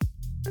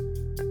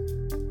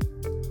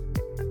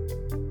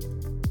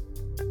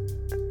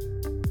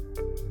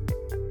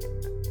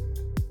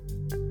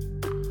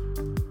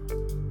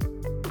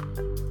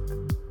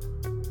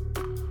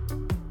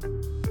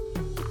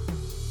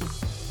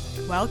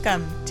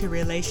Welcome to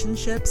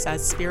Relationships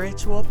as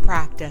Spiritual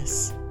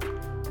Practice,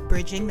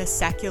 Bridging the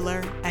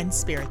Secular and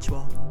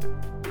Spiritual,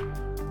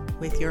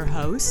 with your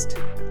host,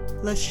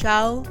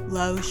 Lachelle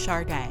Lowe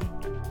Charday,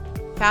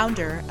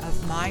 founder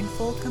of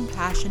Mindful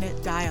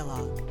Compassionate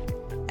Dialogue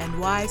and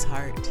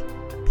Wiseheart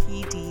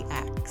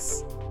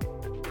PDX.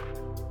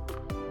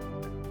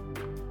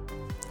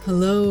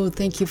 Hello,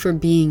 thank you for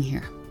being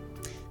here.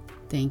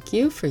 Thank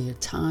you for your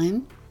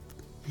time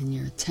and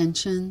your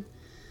attention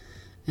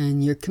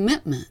and your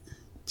commitment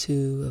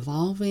to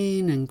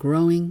evolving and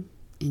growing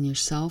in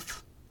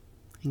yourself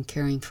and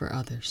caring for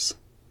others.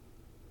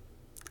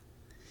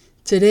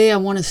 Today I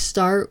want to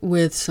start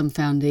with some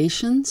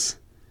foundations.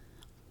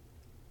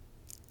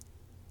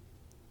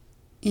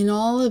 In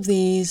all of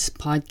these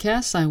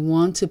podcasts, I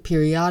want to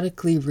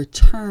periodically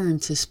return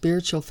to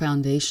spiritual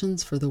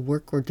foundations for the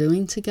work we're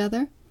doing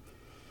together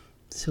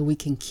so we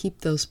can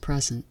keep those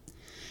present.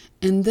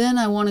 And then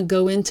I want to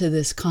go into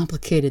this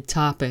complicated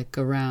topic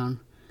around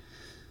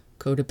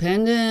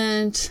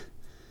codependent,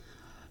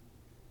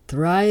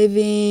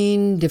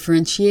 thriving,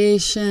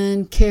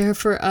 differentiation, care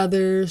for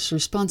others,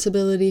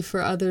 responsibility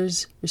for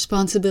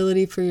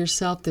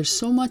yourself. There's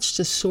so much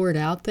to sort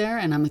out there,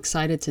 and I'm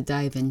excited to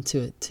dive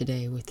into it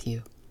today with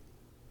you.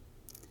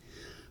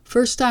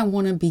 First, I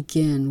want to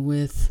begin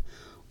with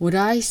what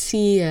I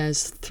see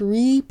as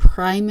three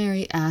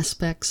primary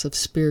aspects of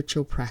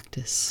spiritual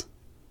practice: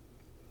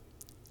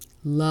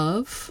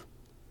 love,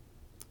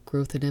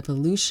 growth and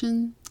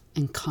evolution,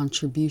 and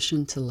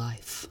contribution to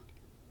life.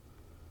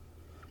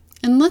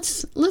 And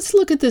let's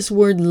look at this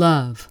word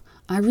love.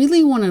 I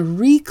really want to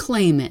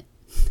reclaim it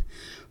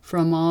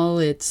from all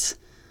its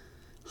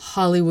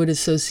Hollywood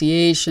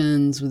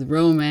associations with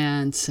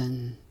romance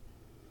and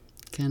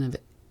kind of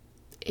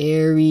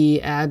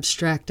airy,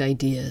 abstract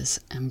ideas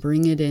and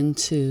bring it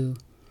into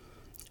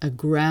a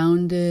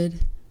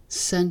grounded,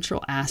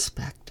 central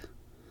aspect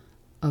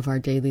of our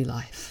daily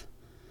life.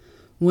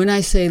 When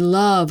I say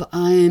love,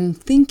 I'm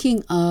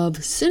thinking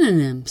of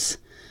synonyms.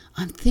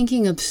 I'm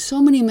thinking of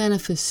so many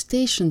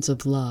manifestations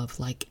of love,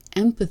 like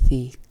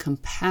empathy,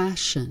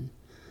 compassion,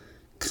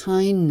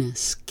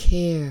 kindness,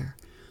 care,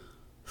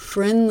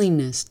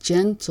 friendliness,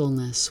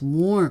 gentleness,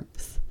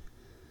 warmth,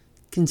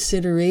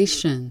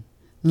 consideration,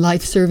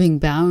 life-serving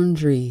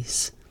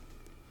boundaries,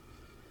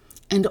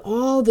 and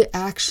all the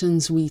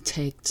actions we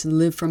take to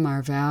live from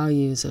our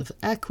values of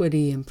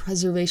equity and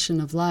preservation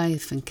of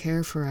life and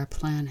care for our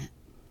planet.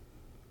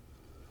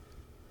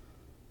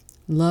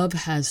 Love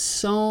has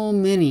so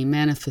many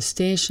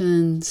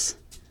manifestations,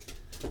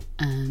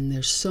 and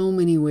there's so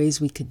many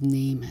ways we could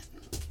name it.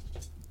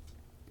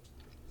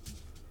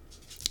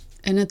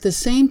 And at the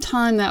same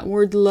time, that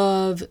word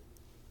love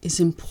is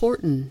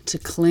important to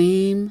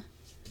claim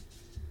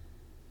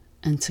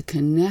and to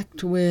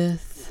connect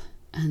with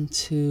and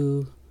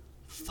to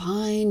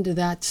find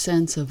that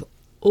sense of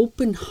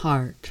open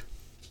heart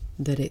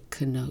that it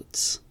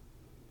connotes.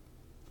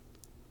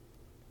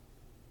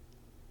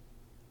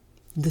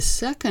 The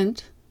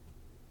second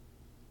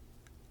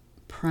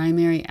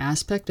primary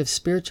aspect of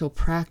spiritual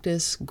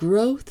practice,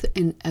 growth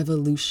and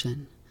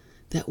evolution,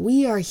 that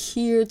we are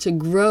here to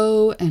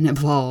grow and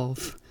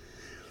evolve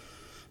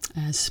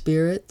as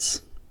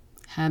spirits,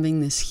 having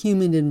this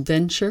human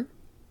adventure.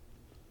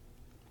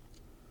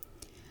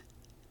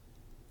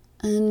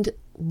 And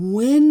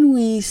when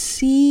we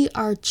see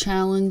our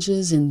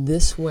challenges in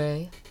this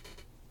way,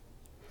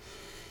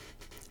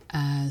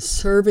 as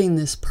serving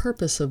this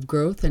purpose of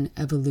growth and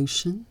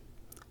evolution,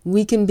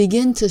 we can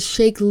begin to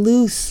shake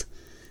loose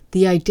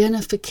the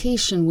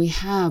identification we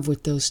have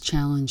with those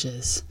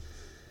challenges.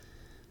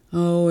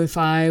 Oh, if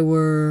I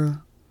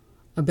were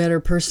a better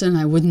person,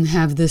 I wouldn't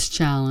have this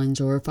challenge.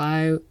 Or if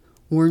I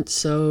weren't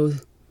so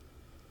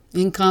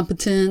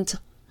incompetent,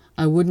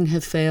 I wouldn't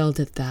have failed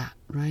at that,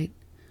 right?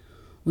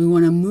 We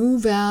want to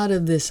move out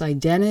of this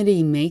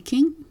identity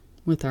making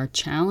with our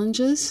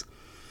challenges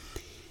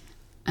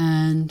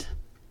and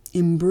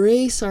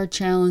embrace our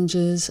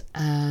challenges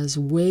as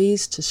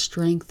ways to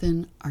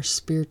strengthen our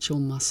spiritual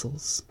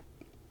muscles.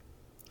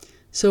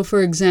 So,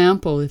 for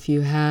example, if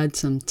you had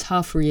some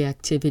tough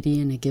reactivity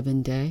in a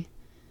given day,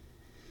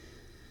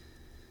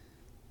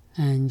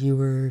 and you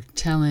were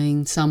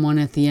telling someone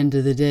at the end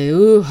of the day,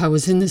 "Ooh, I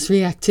was in this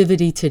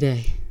reactivity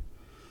today."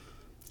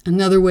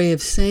 Another way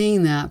of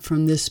saying that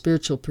from this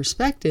spiritual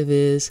perspective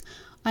is,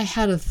 I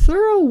had a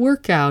thorough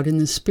workout in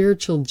the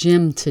spiritual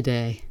gym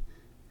today.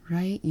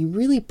 Right? You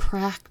really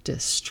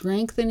practice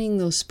strengthening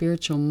those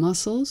spiritual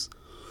muscles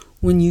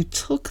when you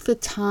took the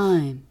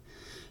time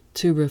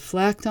to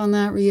reflect on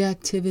that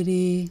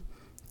reactivity,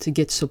 to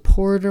get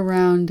support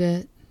around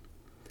it,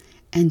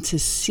 and to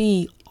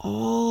see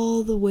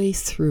all the way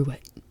through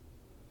it.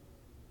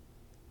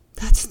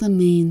 That's the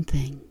main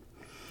thing.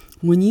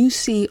 When you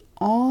see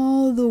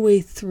all the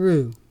way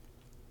through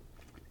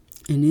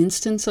an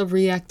instance of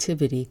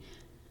reactivity,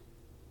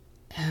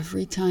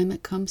 every time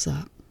it comes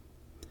up,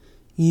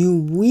 you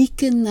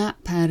weaken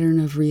that pattern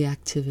of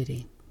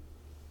reactivity.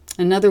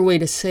 Another way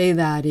to say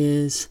that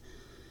is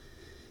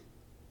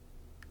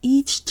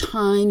each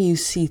time you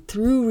see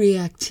through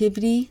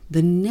reactivity,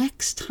 the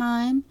next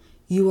time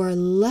you are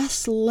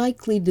less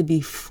likely to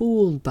be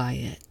fooled by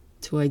it,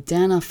 to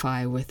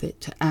identify with it,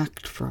 to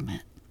act from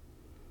it,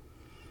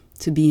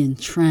 to be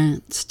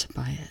entranced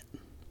by it.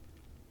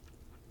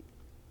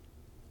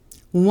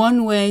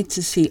 One way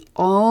to see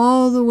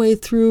all the way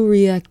through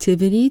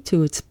reactivity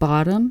to its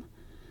bottom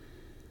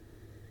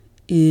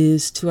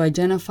is to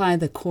identify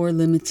the core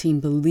limiting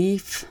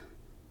belief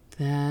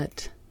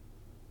that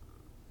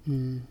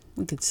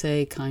we could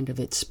say kind of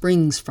it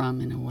springs from,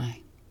 in a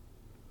way.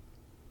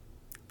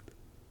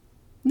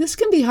 This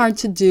can be hard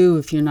to do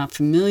if you're not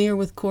familiar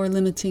with core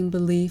limiting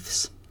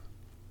beliefs.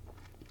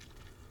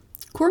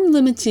 Core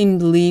limiting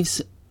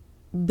beliefs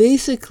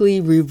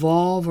basically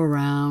revolve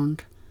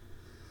around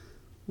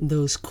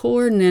those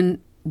core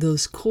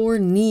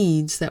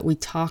needs that we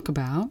talk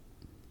about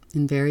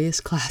in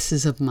various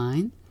classes of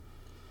mind,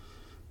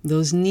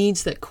 those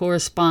needs that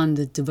correspond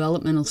to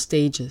developmental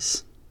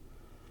stages,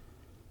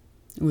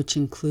 which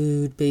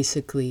include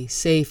basically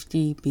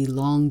safety,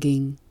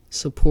 belonging,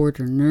 support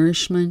or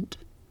nourishment,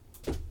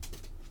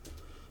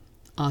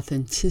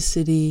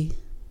 authenticity,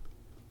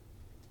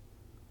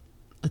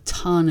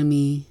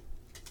 autonomy,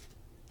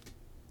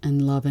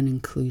 and love and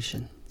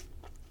inclusion,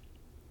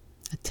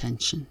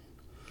 attention,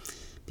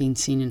 being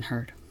seen and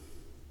heard.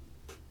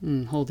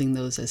 Holding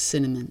those as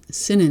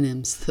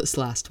synonyms, those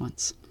last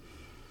ones.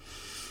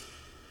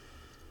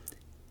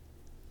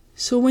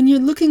 So when you're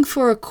looking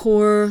for a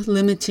core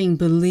limiting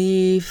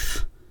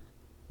belief,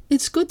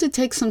 it's good to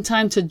take some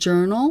time to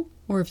journal,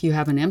 or if you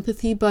have an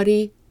empathy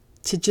buddy,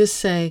 to just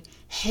say,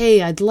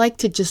 hey, I'd like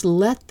to just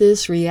let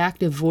this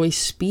reactive voice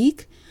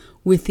speak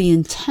with the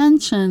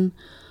intention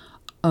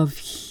of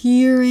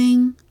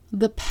hearing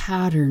the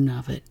pattern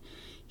of it,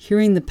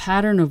 hearing the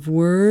pattern of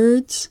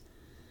words,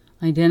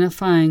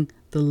 identifying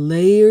the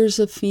layers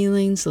of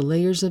feelings, the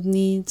layers of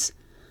needs,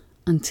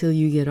 until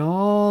you get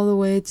all the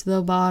way to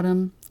the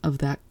bottom of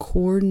that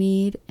core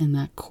need and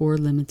that core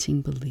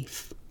limiting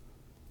belief.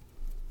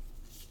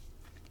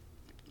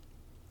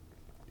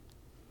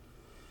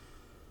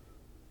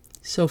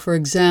 So, for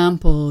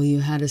example,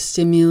 you had a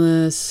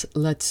stimulus,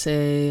 let's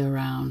say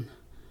around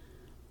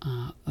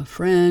a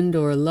friend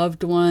or a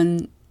loved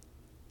one.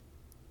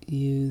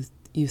 You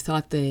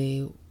thought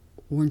they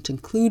weren't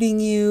including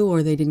you,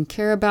 or they didn't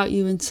care about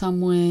you in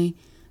some way,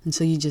 and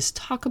so you just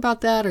talk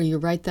about that, or you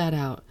write that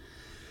out.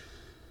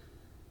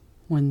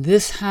 When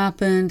this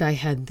happened, I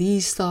had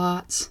these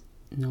thoughts.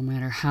 No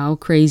matter how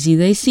crazy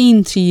they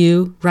seem to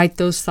you, write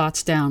those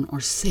thoughts down or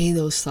say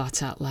those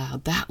thoughts out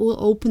loud. That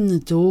will open the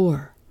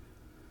door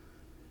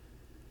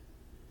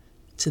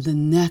to the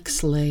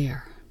next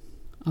layer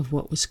of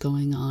what was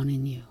going on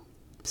in you.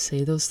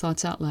 Say those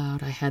thoughts out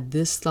loud. I had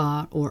this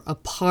thought, or a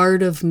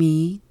part of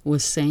me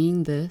was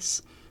saying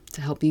this,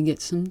 to help you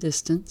get some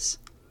distance.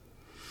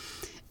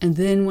 And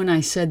then when I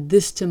said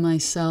this to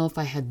myself,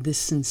 I had this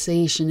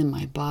sensation in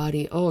my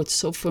body. Oh, it's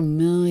so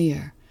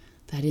familiar.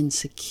 That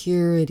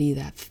insecurity,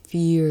 that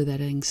fear,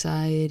 that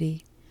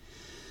anxiety.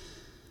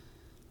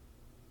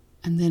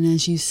 And then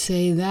as you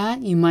say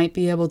that, you might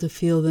be able to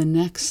feel the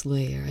next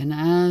layer. And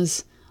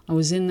as I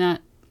was in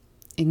that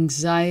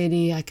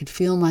anxiety, I could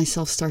feel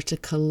myself start to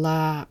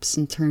collapse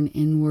and turn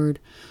inward.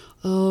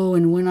 Oh,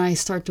 and when I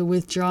start to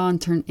withdraw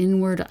and turn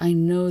inward, I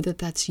know that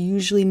that's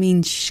usually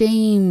means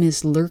shame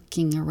is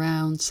lurking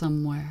around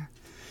somewhere.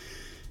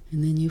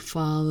 And then you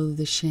follow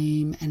the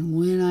shame. And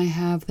when I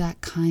have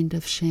that kind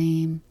of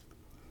shame,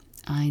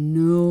 I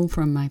know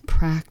from my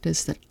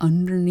practice that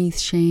underneath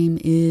shame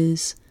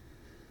is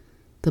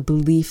the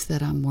belief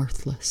that I'm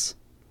worthless,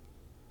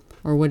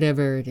 or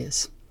whatever it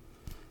is.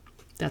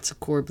 That's a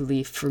core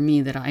belief for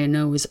me that I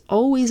know is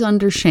always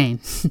under shame.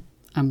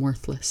 I'm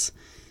worthless.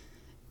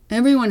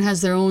 Everyone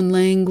has their own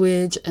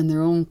language and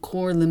their own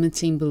core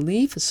limiting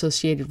belief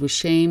associated with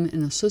shame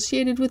and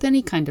associated with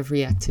any kind of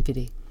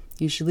reactivity.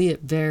 Usually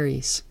it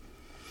varies.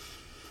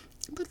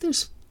 But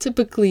there's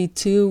typically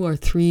 2 or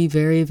 3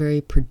 very,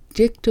 very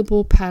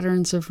predictable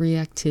patterns of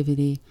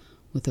reactivity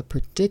with a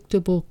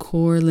predictable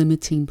core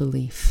limiting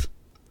belief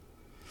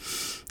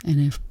and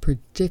a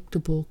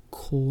predictable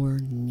core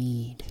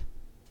need.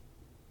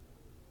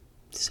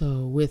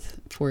 So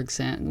for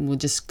example, we'll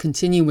just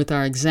continue with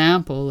our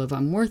example of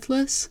I'm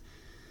worthless,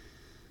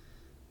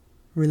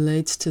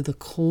 relates to the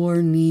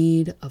core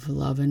need of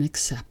love and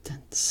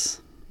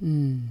acceptance.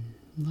 Love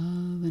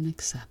and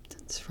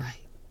acceptance,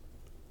 right.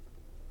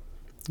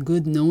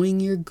 Good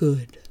knowing you're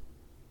good.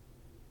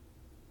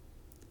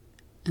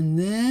 And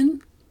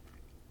then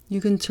you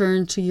can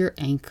turn to your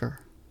anchor.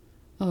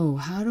 Oh,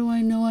 how do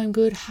I know I'm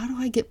good? How do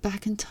I get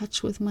back in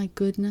touch with my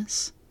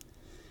goodness?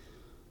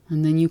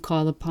 And then you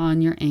call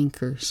upon your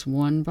anchors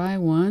one by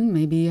one.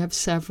 Maybe you have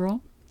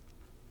several.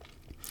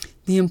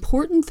 The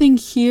important thing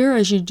here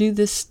as you do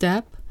this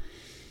step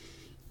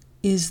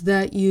is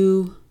that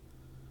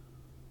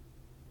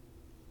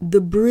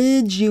the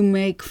bridge you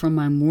make from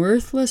I'm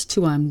worthless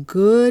to I'm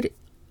good,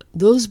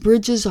 those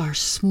bridges are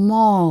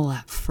small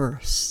at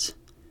first,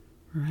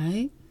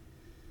 right?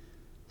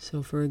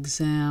 So for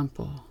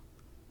example,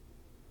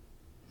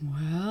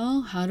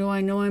 Well, how do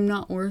I know I'm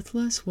not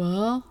worthless?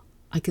 Well,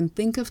 I can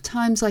think of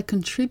times I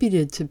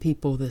contributed to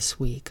people this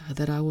week,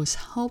 that I was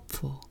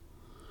helpful.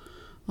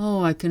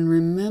 Oh, I can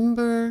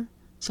remember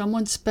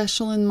someone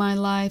special in my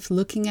life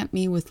looking at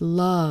me with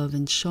love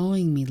and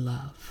showing me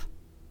love.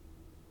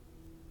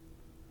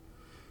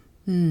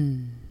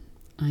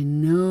 I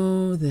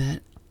know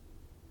that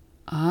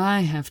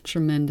I have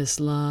tremendous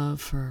love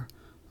for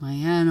my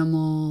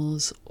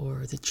animals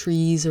or the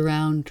trees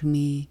around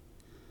me,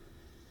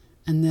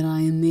 and that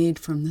I am made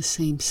from the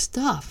same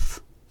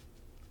stuff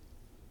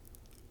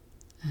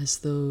as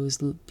those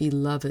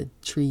beloved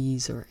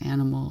trees or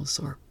animals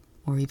or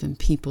even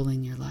people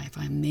in your life.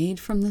 I'm made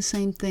from the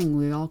same thing.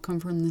 We all come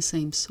from the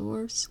same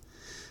source.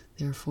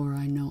 Therefore,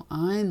 I know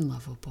I'm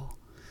lovable.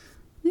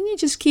 Then you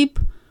just keep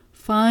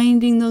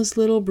finding those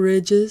little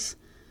bridges,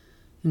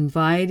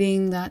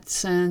 inviting that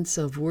sense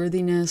of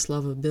worthiness,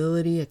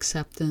 lovability,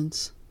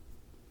 acceptance,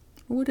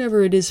 or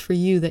whatever it is for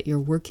you that you're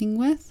working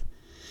with.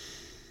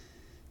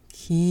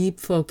 Keep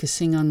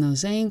focusing on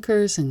those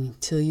anchors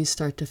until you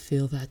start to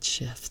feel that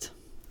shift.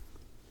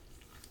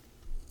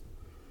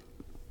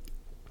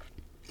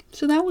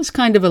 So that was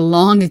kind of a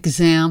long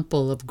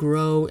example of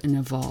grow and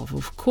evolve.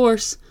 Of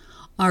course,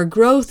 our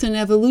growth and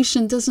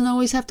evolution doesn't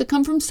always have to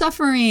come from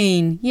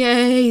suffering.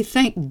 Yay,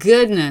 thank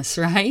goodness,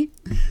 right?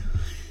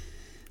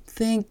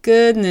 Thank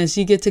goodness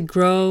you get to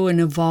grow and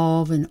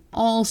evolve in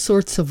all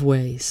sorts of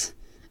ways.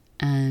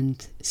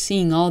 And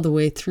seeing all the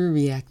way through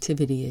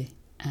reactivity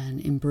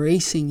and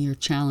embracing your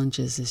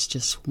challenges is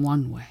just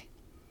one way.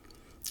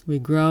 We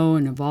grow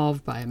and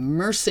evolve by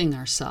immersing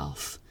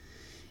ourselves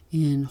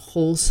in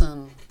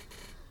wholesome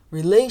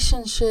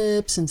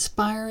relationships,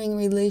 inspiring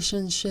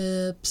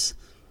relationships,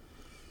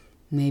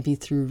 maybe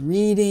through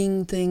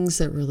reading things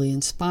that really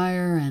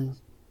inspire and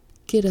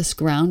get us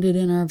grounded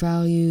in our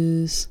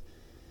values,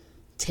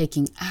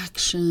 taking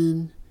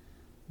action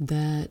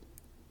that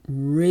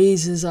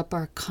raises up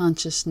our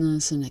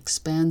consciousness and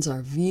expands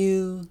our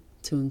view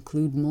to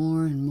include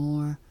more and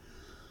more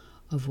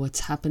of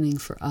what's happening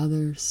for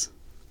others.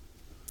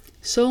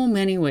 So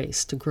many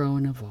ways to grow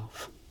and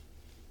evolve.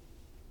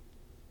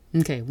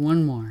 Okay,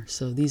 one more.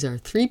 So these are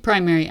 3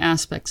 primary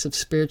aspects of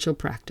spiritual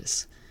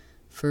practice.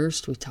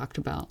 First, we talked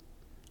about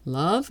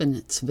love and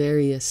its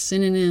various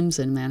synonyms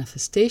and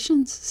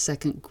manifestations.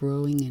 Second,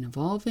 growing and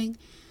evolving.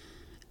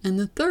 And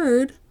the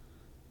third,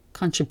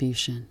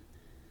 contribution.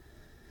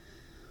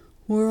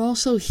 We're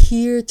also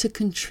here to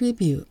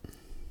contribute,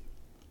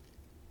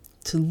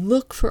 to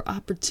look for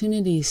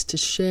opportunities to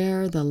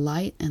share the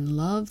light and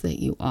love that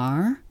you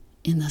are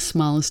in the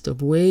smallest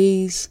of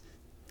ways,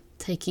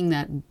 taking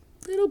that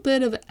little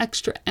bit of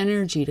extra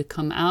energy to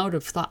come out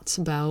of thoughts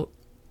about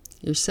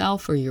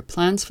yourself or your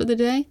plans for the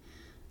day,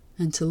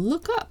 and to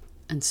look up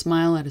and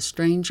smile at a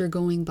stranger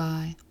going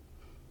by.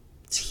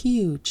 It's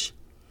huge.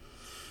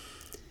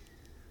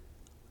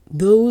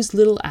 Those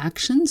little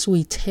actions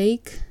we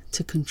take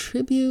to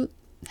contribute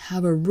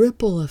have a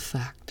ripple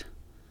effect.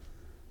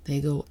 They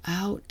go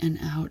out and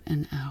out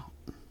and out.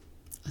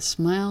 A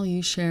smile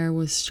you share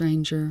with a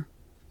stranger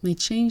may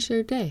change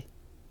their day.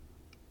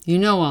 You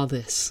know all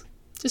this.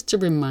 Just a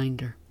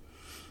reminder.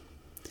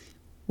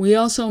 We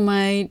also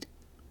might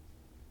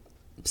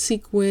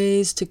seek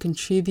ways to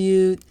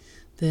contribute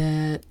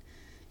that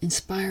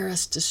inspire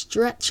us to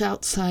stretch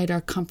outside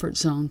our comfort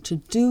zone, to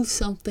do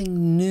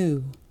something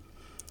new,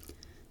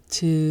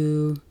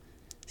 to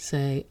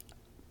say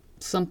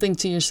something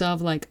to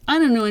yourself like, I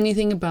don't know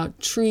anything about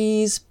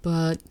trees,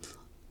 but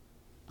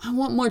I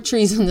want more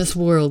trees in this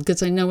world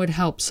because I know it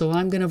helps. So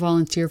I'm going to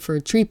volunteer for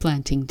a tree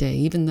planting day,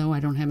 even though I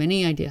don't have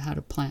any idea how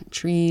to plant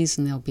trees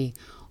and there'll be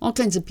all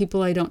kinds of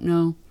people I don't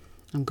know.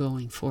 I'm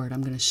going for it.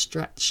 I'm going to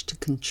stretch to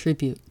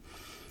contribute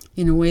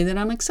in a way that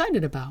I'm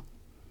excited about.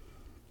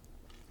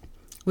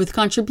 With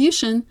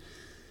contribution,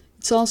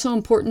 it's also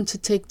important to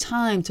take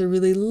time to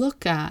really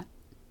look at,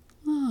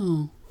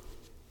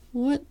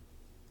 what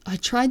I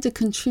tried to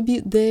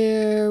contribute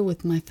there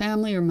with my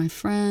family or my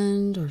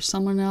friend or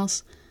someone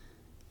else.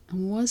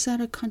 And was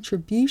that a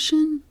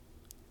contribution?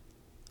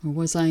 Or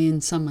was I in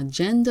some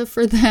agenda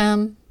for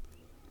them?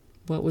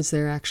 What was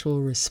their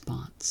actual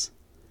response?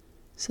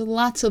 So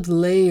lots of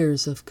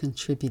layers of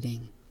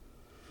contributing.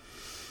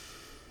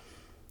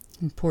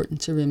 Important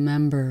to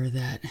remember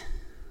that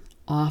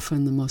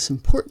often the most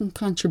important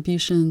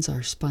contributions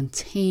are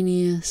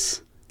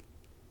spontaneous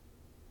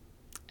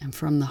and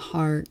from the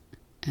heart,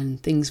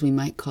 and things we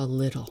might call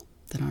little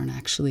that aren't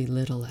actually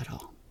little at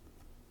all.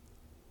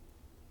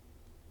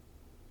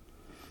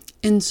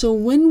 And so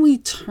when we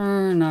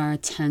turn our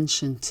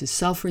attention to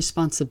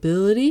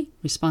self-responsibility,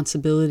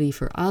 responsibility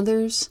for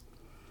others,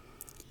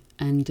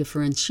 and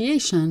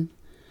differentiation,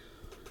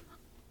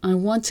 I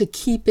want to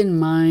keep in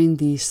mind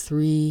these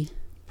 3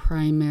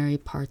 primary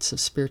parts of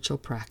spiritual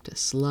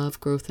practice: love,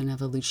 growth and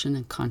evolution,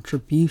 and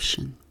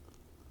contribution.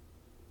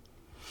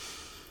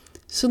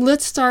 So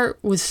let's start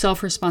with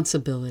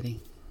self-responsibility.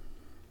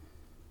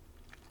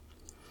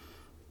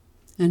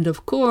 And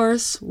of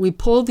course, we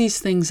pull these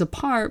things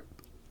apart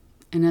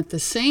And at the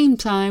same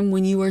time,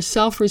 when you are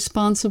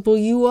self-responsible,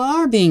 you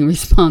are being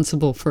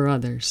responsible for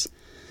others.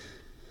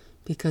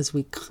 Because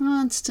we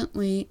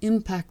constantly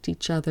impact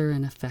each other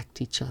and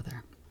affect each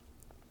other.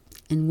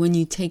 And when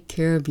you take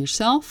care of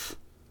yourself,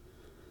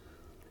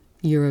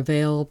 you're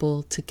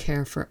available to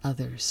care for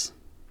others.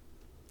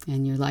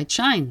 And your light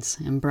shines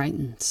and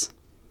brightens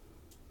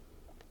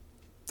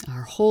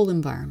our whole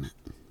environment.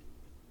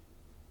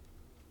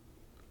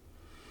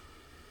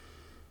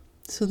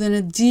 So then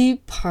a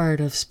deep part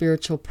of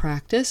spiritual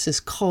practice is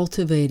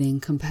cultivating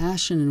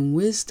compassion and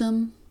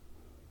wisdom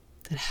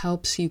that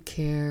helps you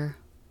care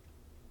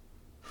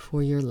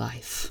for your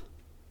life.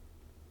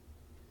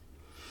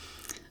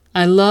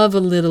 I love a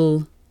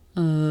little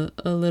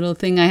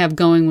thing I have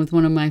going with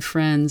one of my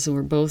friends.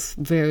 We're both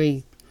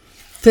very,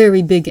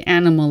 very big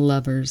animal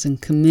lovers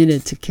and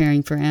committed to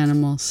caring for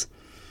animals.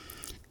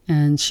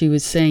 And she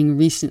was saying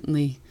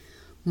recently,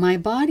 my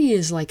body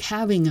is like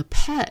having a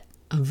pet,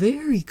 a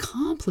very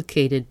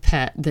complicated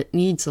pet that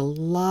needs a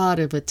lot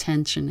of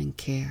attention and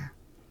care.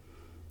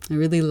 I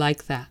really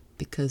like that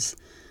because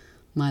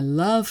my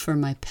love for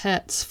my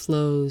pets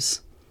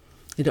flows.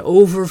 It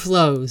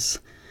overflows.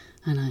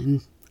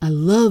 And I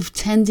love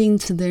tending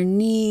to their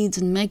needs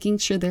and making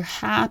sure they're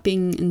happy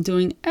and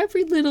doing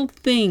every little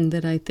thing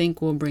that I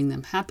think will bring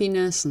them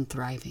happiness and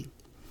thriving.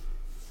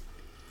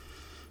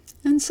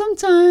 And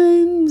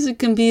sometimes it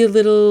can be a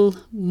little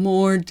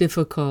more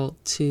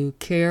difficult to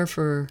care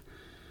for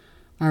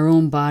our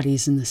own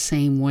bodies in the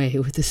same way,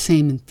 with the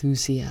same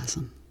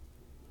enthusiasm.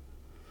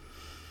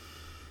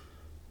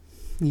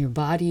 Your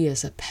body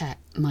as a pet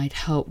might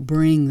help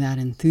bring that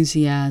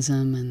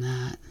enthusiasm and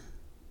that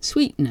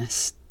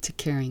sweetness to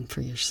caring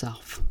for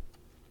yourself.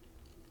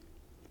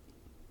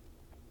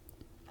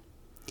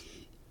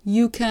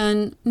 You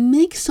can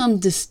make some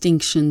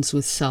distinctions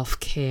with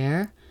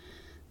self-care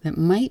that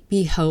might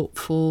be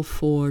helpful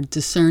for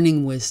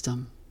discerning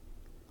wisdom.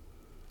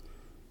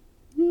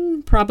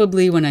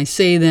 Probably when I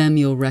say them,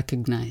 you'll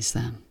recognize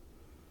them.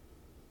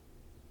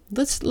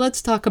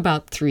 Let's talk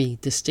about 3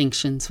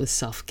 distinctions with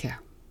self-care.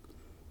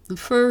 The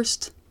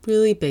first,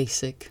 really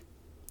basic,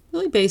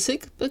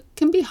 but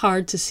can be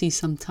hard to see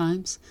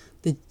sometimes.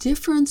 The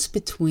difference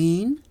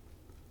between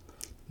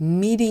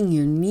meeting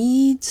your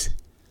needs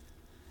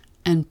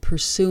and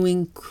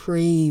pursuing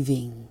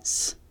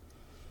cravings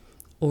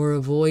or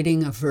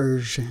avoiding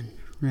aversion,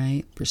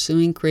 right?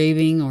 Pursuing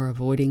craving or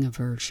avoiding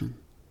aversion.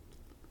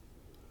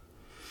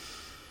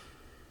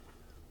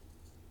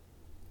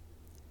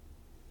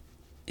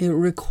 It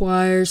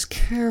requires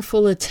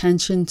careful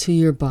attention to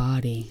your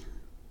body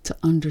to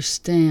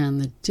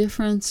understand the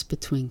difference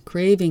between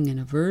craving and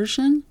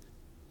aversion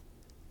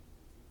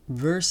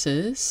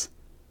versus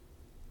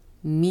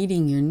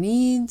meeting your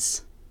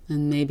needs,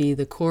 and maybe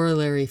the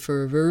corollary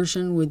for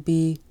aversion would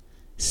be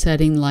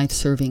setting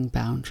life-serving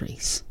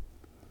boundaries.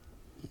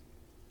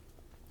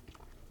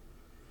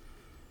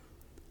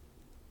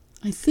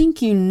 I think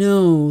you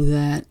know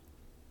that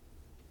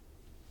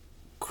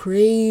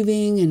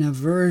craving and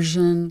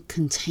aversion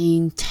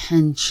contain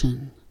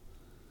tension.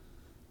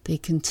 They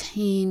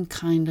contain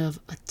kind of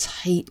a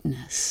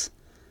tightness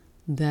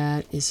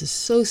that is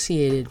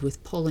associated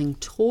with pulling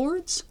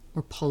towards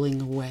or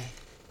pulling away.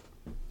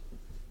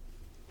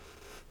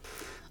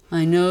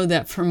 I know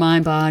that for my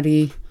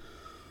body,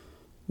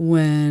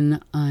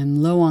 when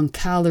I'm low on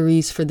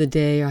calories for the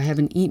day or I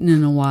haven't eaten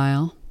in a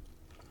while,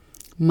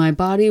 my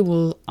body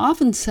will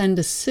often send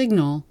a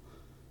signal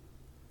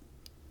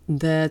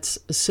that's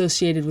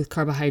associated with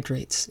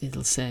carbohydrates.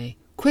 It'll say,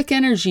 quick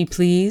energy,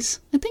 please.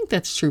 I think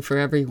that's true for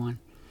everyone.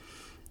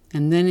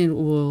 And then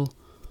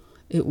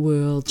it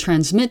will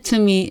transmit to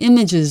me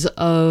images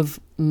of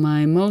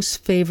my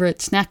most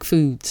favorite snack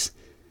foods,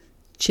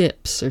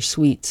 chips or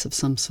sweets of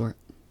some sort.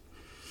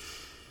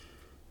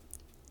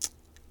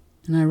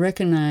 And I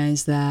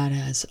recognize that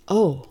as,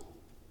 I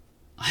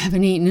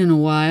haven't eaten in a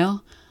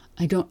while.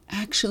 I don't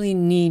actually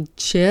need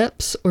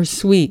chips or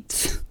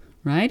sweets,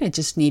 right? I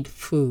just need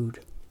food.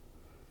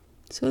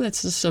 So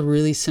that's just a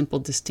really simple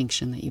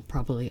distinction that you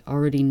probably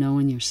already know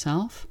in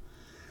yourself,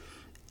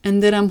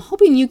 and that I'm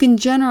hoping you can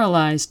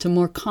generalize to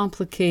more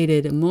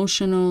complicated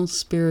emotional,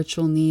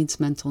 spiritual needs,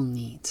 mental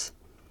needs.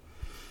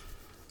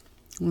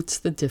 What's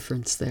the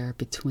difference there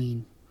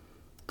between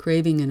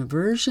craving and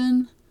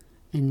aversion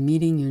and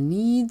meeting your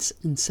needs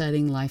and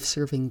setting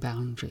life-serving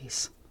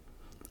boundaries?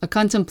 A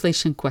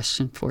contemplation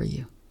question for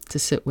you to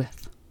sit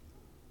with.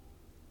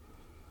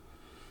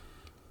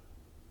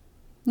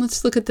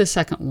 Let's look at the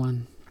second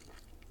one.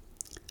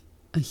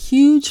 A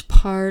huge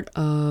part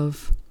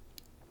of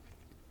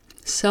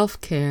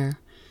self-care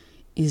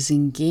is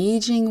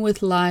engaging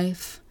with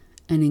life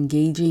and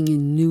engaging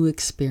in new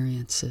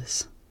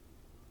experiences.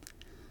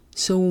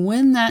 So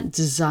when that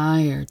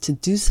desire to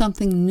do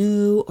something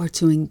new or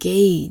to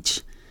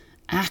engage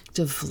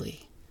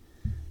actively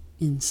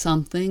in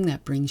something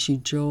that brings you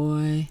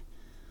joy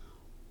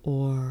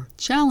or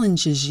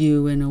challenges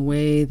you in a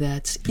way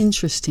that's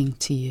interesting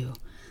to you,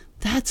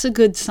 that's a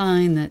good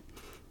sign that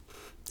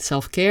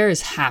self-care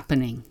is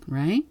happening,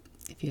 right?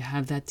 If you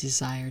have that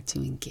desire to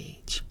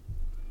engage.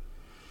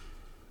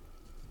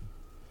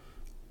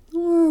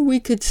 Or we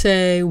could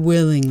say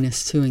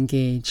willingness to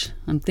engage.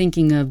 I'm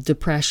thinking of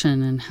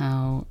depression and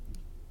how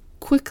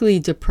quickly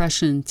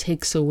depression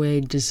takes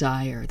away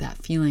desire, that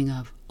feeling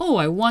of, oh,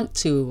 I want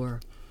to, or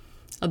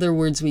other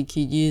words we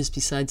could use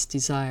besides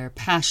desire,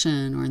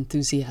 passion or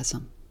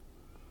enthusiasm.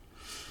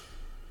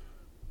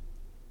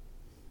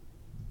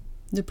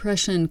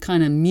 Depression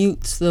kind of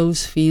mutes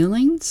those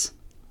feelings.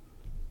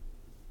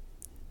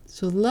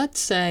 So let's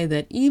say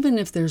that even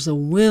if there's a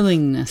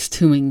willingness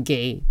to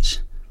engage,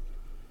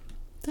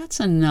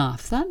 that's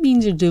enough. That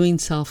means you're doing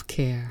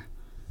self-care.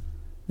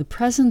 The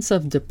presence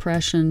of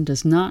depression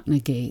does not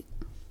negate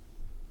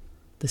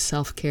the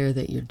self-care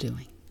that you're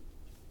doing.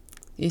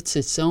 It's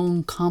its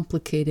own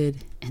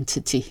complicated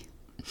entity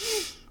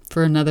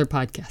for another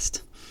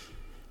podcast.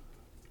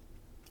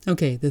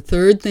 Okay, the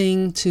third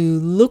thing to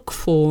look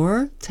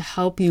for to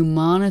help you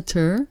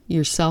monitor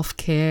your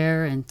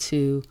self-care and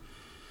to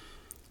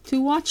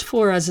watch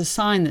for as a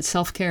sign that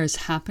self-care is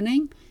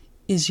happening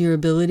is your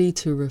ability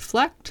to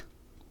reflect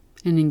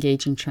and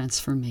engage in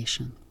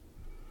transformation.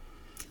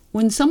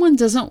 When someone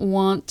doesn't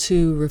want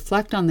to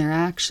reflect on their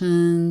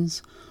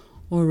actions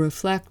or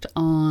reflect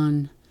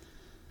on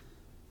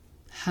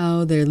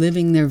how they're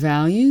living their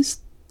values,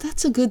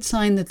 that's a good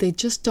sign that they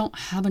just don't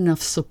have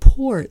enough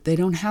support. They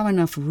don't have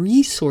enough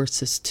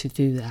resources to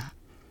do that.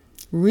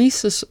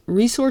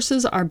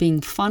 Resources are being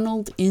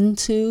funneled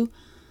into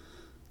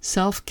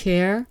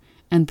self-care,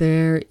 and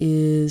there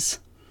is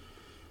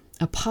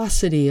a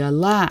paucity, a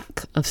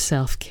lack of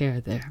self-care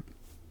there.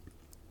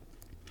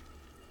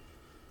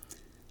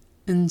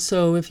 And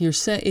so if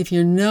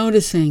you're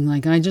noticing,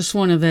 like, I just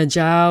want to veg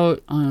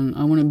out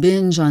I want to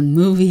binge on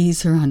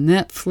movies or on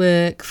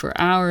Netflix for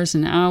hours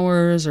and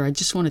hours, or I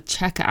just want to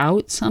check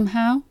out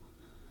somehow,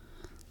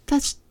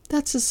 that's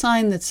a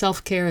sign that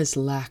self-care is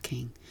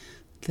lacking,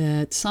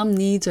 that some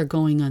needs are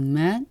going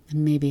unmet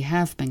and maybe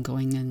have been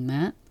going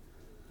unmet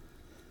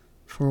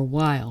for a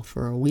while,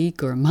 for a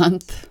week or a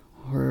month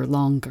or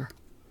longer.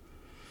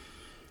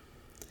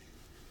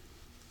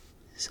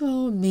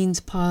 So it means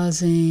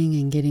pausing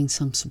and getting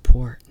some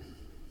support.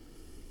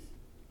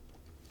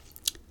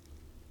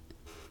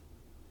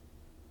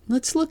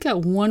 Let's look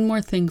at one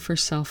more thing for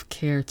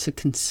self-care to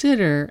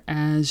consider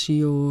as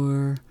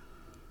you're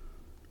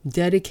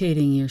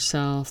dedicating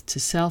yourself to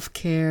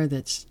self-care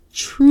that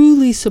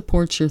truly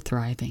supports your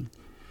thriving.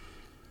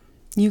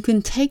 You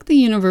can take the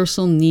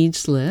universal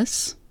needs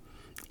list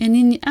and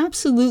in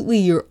absolutely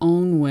your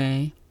own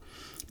way,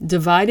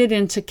 divide it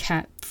into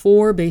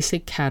 4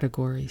 basic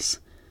categories: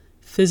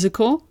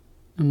 physical,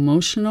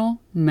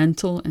 emotional,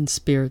 mental, and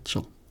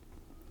spiritual.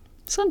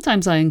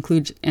 Sometimes I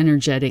include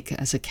energetic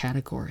as a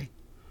category.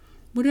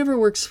 Whatever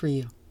works for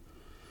you.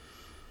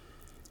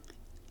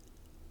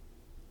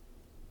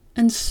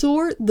 And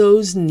sort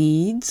those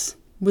needs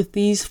with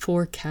these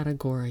 4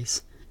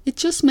 categories. It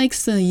just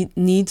makes the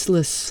needs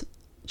list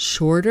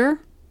shorter,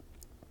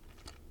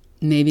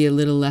 maybe a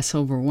little less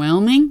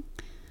overwhelming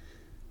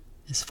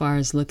as far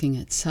as looking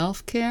at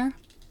self-care.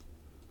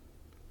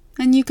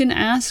 And you can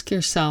ask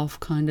yourself,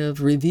 kind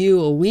of review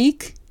a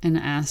week and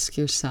ask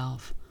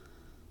yourself,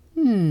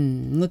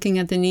 looking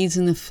at the needs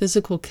in the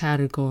physical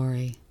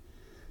category,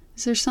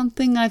 is there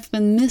something I've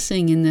been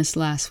missing in this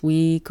last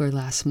week or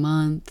last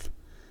month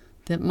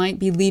that might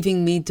be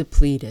leaving me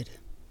depleted,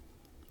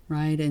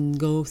 right? And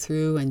go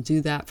through and do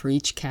that for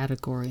each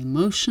category: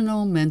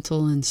 emotional,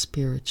 mental, and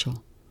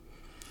spiritual.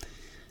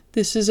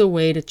 This is a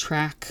way to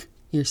track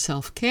your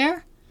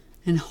self-care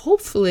and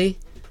hopefully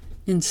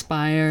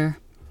inspire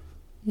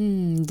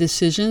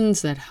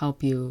decisions that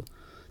help you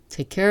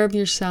take care of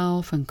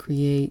yourself and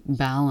create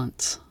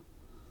balance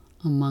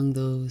among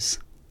those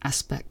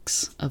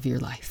aspects of your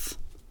life.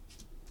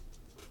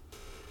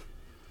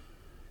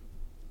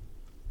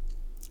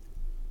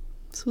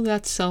 So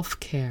that's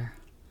self-care,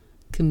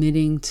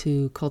 committing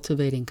to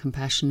cultivating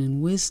compassion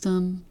and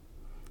wisdom,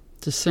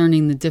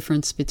 discerning the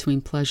difference between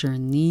pleasure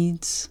and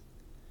needs,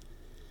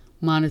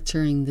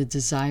 monitoring the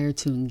desire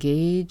to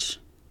engage,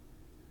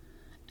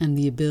 and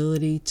the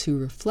ability to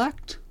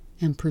reflect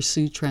and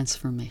pursue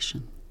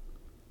transformation.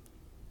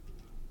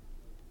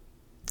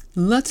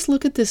 Let's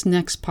look at this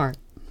next part.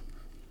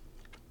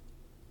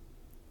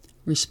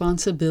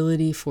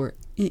 Responsibility for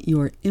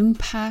your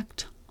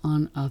impact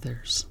on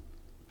others.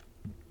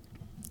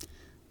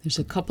 There's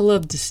a couple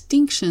of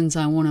distinctions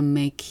I want to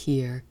make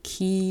here,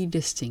 key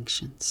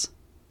distinctions.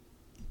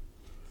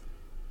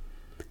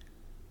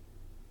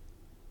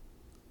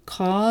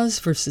 Cause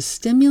versus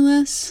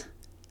stimulus,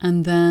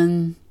 and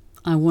then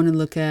I want to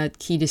look at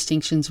key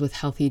distinctions with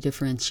healthy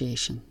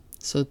differentiation.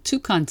 So 2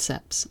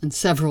 concepts and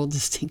several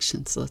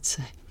distinctions, let's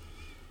say.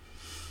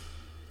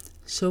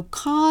 So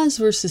cause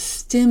versus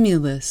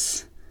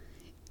stimulus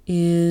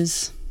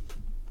is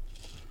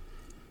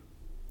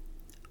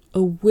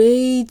a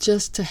way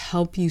just to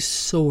help you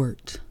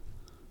sort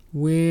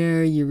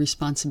where your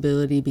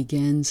responsibility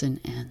begins and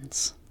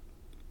ends.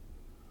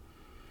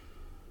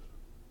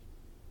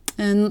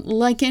 And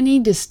like any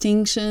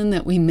distinction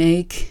that we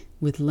make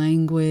with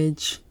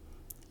language,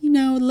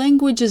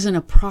 language is an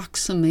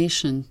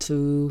approximation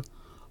to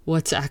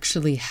what's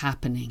actually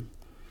happening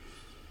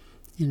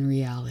in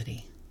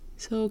reality.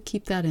 So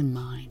keep that in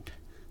mind.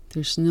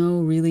 There's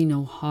really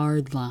no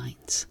hard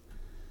lines.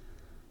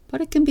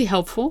 But it can be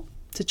helpful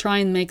to try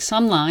and make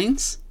some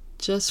lines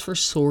just for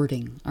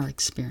sorting our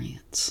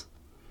experience.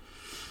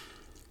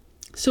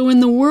 So in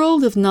the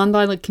world of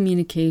nonviolent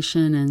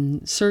communication,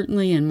 and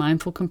certainly in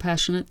mindful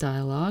compassionate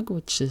dialogue,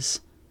 which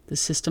is the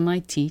system I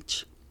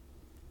teach,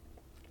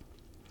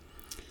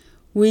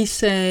 we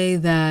say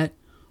that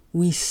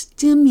we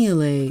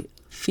stimulate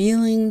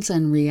feelings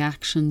and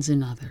reactions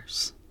in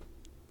others.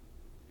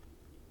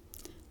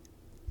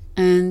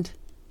 And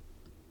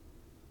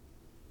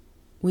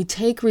we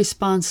take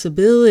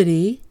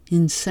responsibility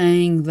in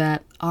saying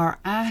that our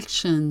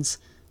actions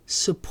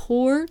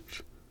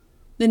support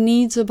the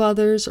needs of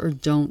others or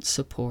don't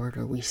support,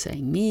 or we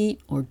say meet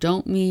or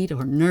don't meet,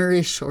 or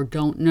nourish or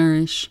don't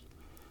nourish,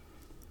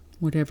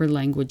 whatever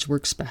language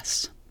works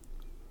best.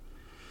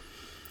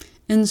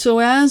 And so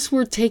as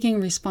we're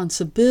taking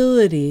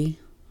responsibility,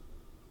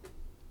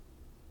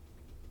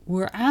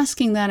 we're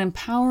asking that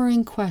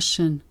empowering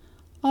question,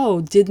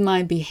 did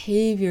my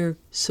behavior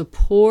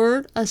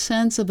support a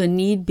sense of a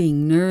need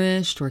being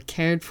nourished or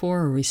cared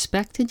for or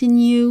respected in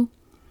you?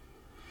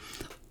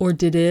 Or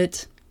did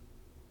it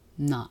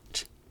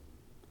not?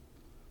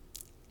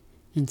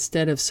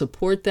 Instead of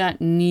support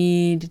that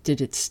need, did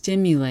it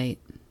stimulate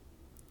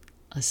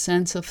a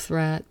sense of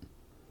threat,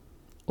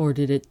 or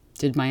did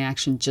my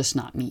action just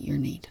not meet your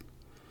need?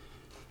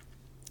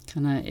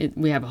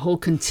 We have a whole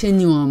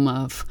continuum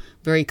of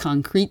very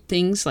concrete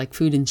things like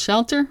food and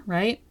shelter,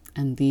 right?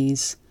 And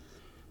these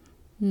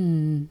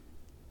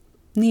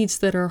needs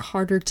that are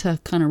harder to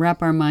kind of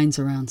wrap our minds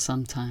around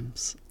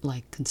sometimes,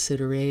 like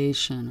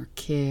consideration or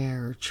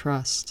care or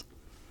trust.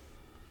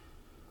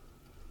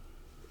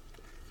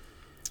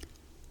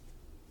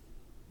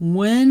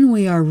 When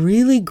we are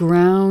really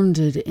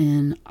grounded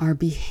in our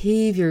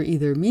behavior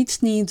either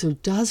meets needs or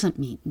doesn't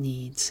meet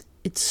needs,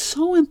 it's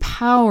so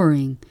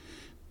empowering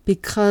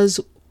because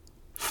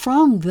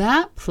from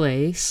that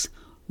place,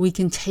 we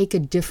can take a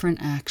different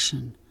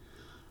action.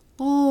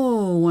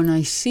 When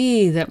I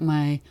see that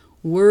my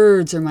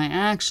words or my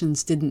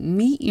actions didn't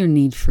meet your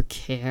need for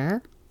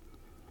care,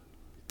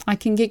 I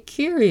can get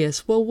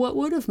curious. What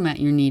would have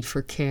met your need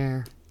for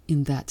care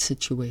in that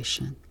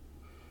situation?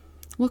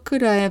 What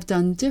could I have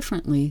done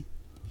differently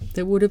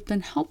that would have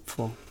been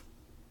helpful?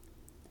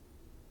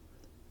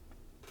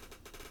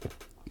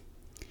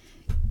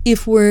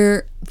 If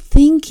we're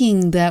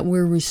thinking that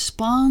we're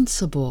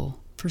responsible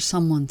for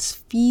someone's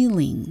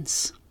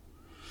feelings,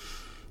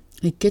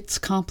 it gets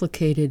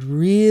complicated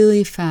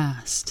really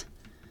fast.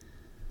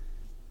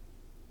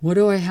 What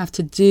do I have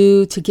to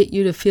do to get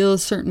you to feel a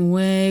certain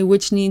way?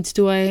 Which needs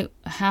do I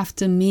have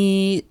to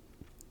meet?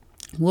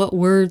 What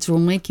words will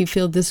make you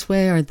feel this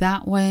way or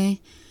that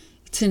way?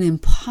 It's an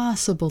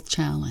impossible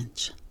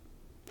challenge.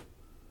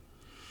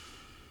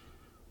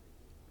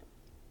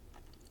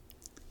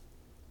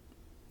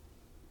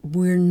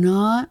 We're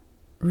not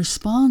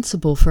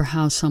responsible for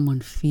how someone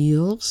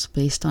feels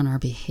based on our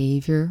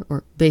behavior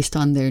or based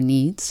on their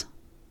needs.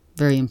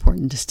 Very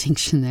important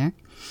distinction there.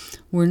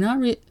 We're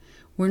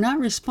not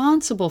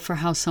responsible for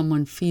how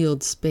someone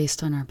feels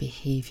based on our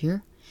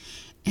behavior.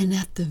 And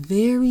at the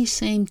very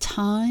same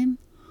time,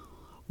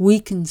 we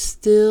can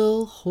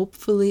still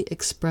hopefully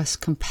express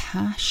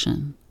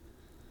compassion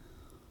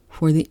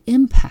for the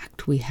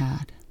impact we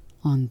had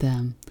on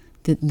them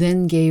that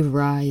then gave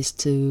rise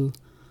to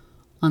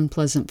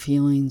unpleasant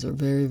feelings or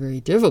very,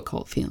 very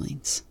difficult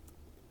feelings.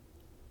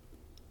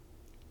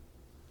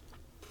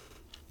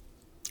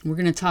 We're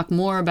going to talk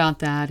more about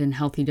that in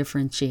healthy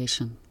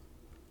differentiation.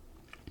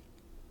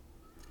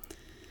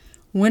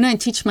 When I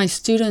teach my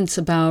students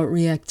about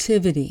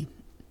reactivity,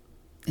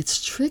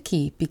 it's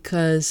tricky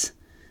because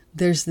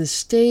there's this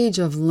stage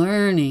of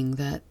learning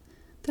that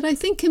I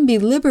think can be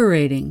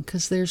liberating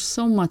because there's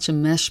so much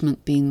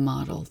enmeshment being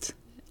modeled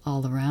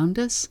all around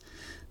us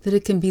that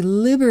it can be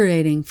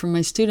liberating for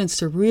my students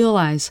to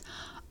realize,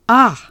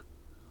 I'm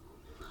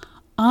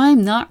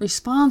not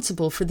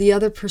responsible for the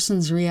other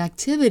person's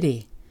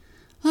reactivity.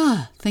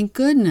 Thank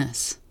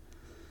goodness.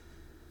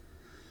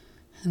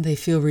 And they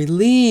feel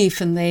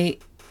relief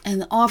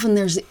and often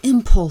there's an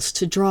impulse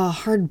to draw a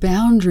hard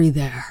boundary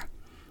there.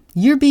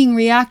 You're being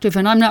reactive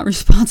and I'm not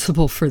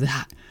responsible for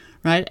that,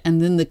 right?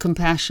 And then the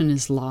compassion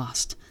is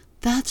lost.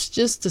 That's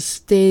just a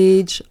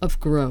stage of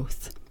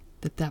growth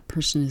that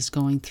person is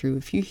going through.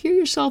 If you hear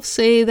yourself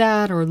say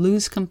that or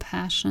lose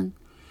compassion,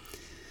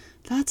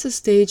 that's a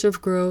stage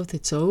of growth.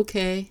 It's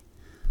okay.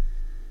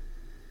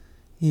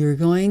 You're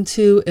going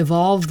to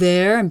evolve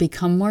there and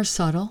become more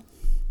subtle.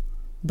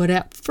 But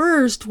at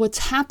first,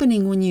 what's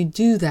happening when you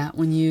do that,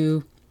 when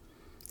you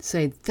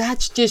say,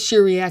 that's just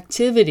your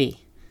reactivity,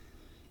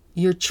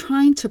 you're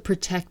trying to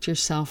protect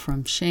yourself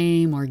from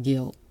shame or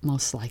guilt,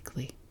 most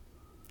likely.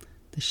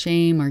 The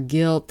shame or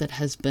guilt that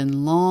has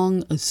been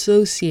long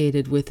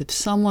associated with if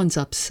someone's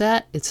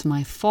upset, it's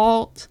my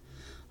fault,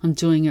 I'm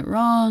doing it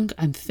wrong,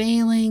 I'm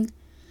failing.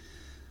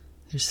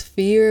 There's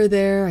fear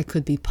there, I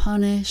could be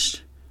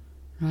punished,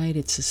 right?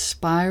 It's a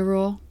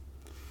spiral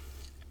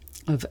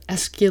of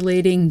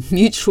escalating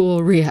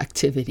mutual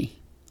reactivity.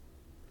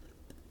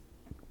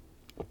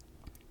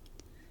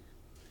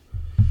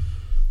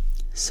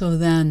 So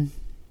then,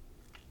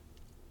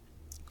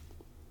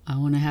 I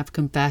want to have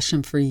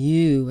compassion for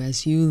you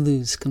as you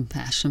lose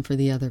compassion for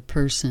the other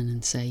person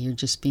and say you're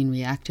just being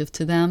reactive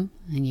to them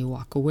and you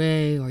walk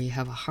away, or you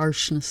have a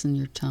harshness in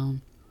your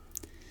tone.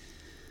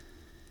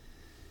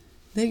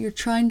 That you're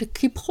trying to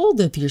keep hold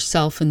of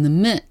yourself in the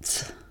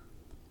midst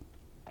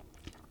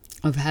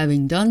of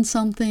having done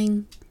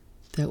something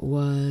that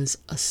was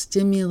a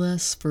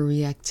stimulus for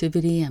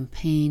reactivity and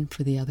pain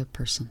for the other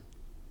person.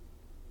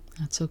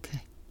 That's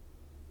okay.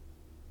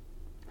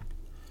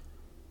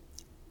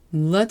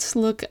 Let's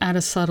look at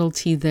a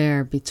subtlety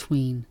there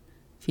between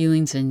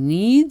feelings and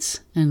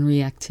needs and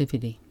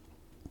reactivity.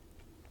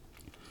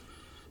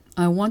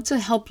 I want to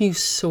help you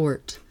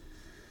sort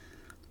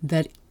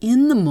that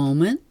in the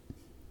moment.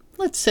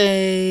 Let's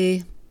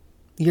say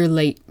you're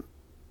late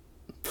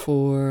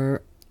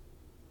for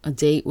a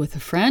date with a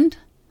friend.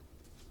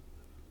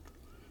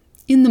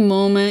 In the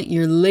moment,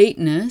 your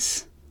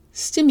lateness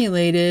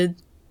stimulated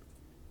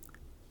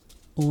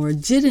or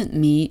didn't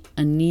meet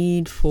a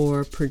need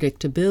for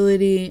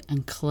predictability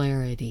and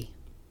clarity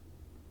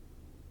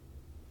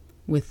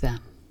with them.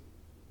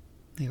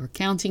 They were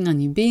counting on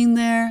you being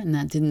there, and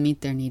that didn't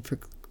meet their need for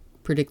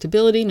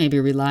predictability, maybe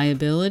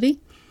reliability.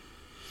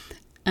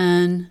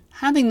 And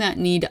having that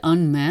need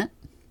unmet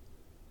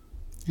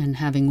and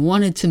having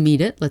wanted to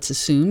meet it, let's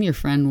assume your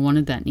friend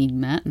wanted that need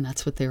met and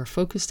that's what they were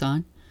focused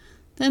on,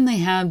 then they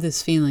have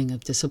this feeling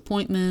of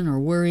disappointment or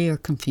worry or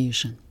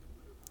confusion.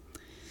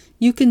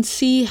 You can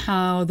see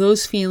how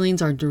those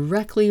feelings are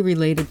directly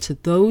related to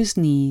those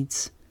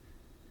needs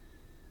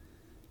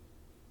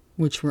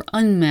which were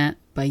unmet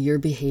by your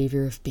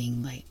behavior of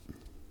being late.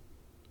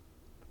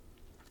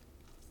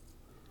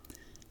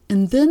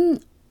 And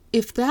then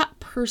if that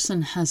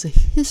person has a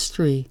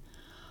history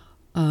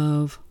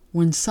of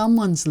when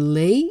someone's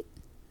late,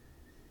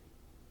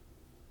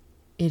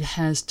 it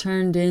has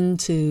turned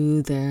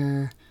into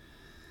their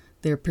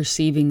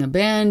perceiving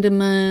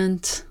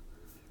abandonment,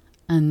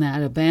 and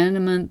that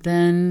abandonment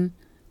then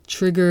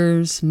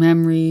triggers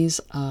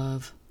memories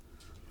of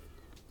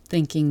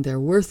thinking they're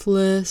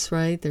worthless,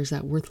 right? There's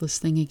that worthless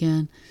thing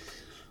again,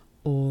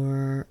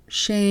 or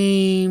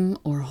shame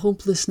or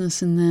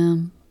hopelessness in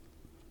them.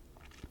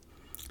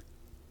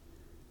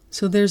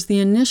 So there's the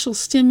initial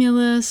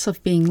stimulus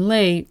of being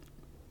late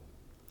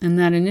and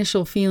that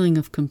initial feeling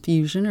of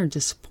confusion or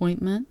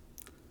disappointment.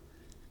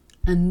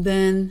 And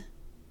then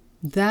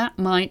that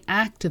might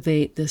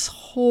activate this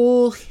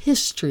whole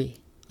history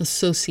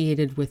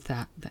associated with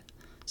that.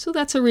 So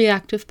that's a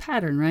reactive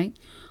pattern, right?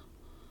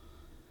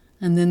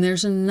 And then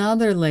there's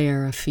another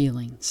layer of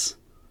feelings,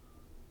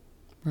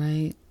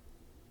 right?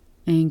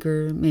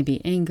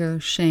 Maybe anger,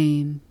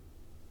 shame,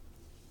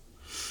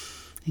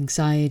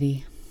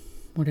 anxiety,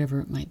 whatever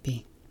it might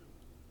be.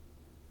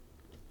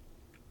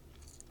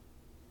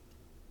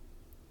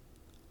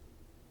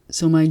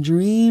 So my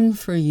dream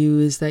for you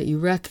is that you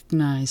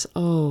recognize,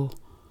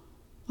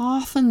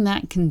 often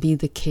that can be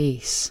the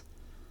case.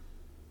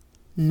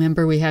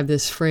 Remember, we have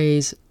this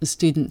phrase a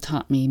student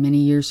taught me many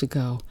years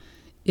ago.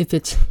 If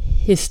it's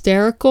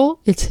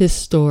hysterical, it's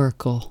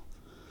historical.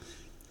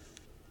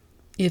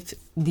 If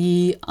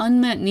the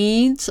unmet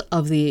needs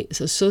of the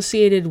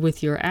associated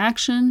with your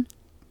action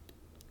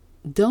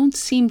don't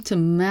seem to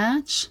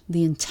match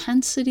the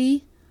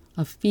intensity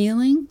of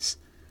feelings,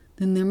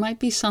 then there might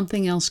be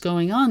something else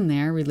going on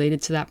there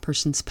related to that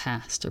person's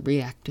past, a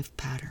reactive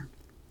pattern.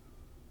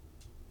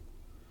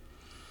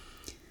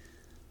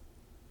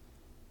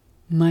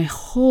 My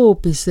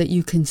hope is that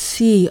you can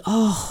see,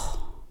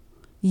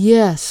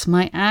 yes,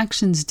 my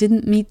actions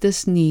didn't meet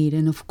this need,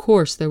 and of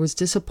course there was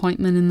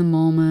disappointment in the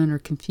moment or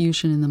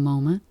confusion in the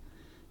moment.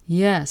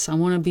 Yes, I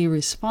want to be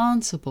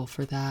responsible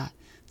for that.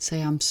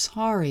 Say, I'm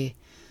sorry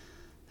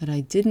that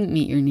I didn't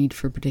meet your need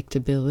for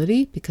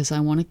predictability because I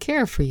want to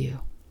care for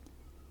you.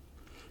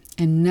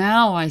 And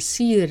now I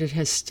see that it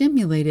has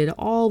stimulated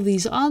all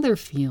these other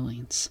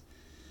feelings.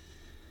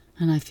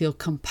 And I feel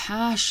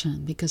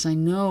compassion because I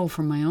know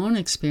from my own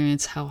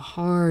experience how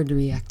hard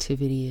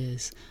reactivity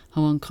is,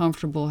 how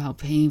uncomfortable, how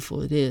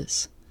painful it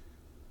is.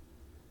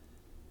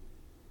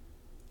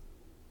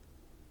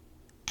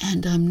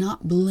 And I'm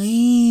not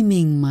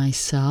blaming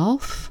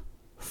myself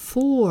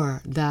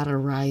for that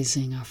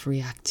arising of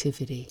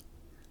reactivity.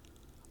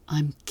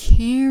 I'm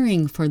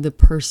caring for the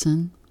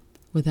person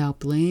without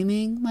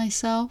blaming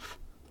myself.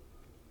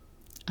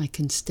 I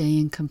can stay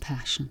in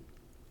compassion.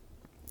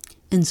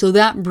 And so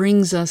that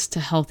brings us to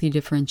healthy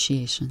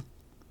differentiation.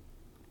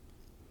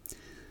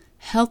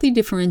 Healthy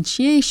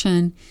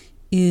differentiation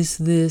is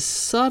this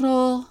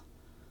subtle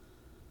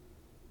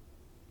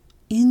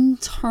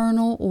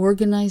internal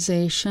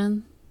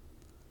organization,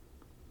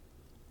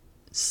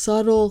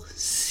 subtle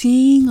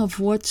seeing of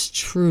what's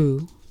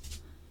true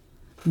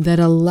that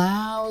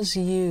allows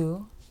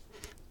you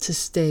to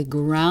stay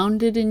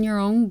grounded in your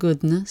own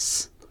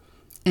goodness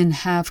and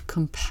have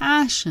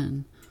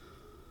compassion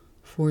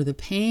for the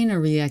pain or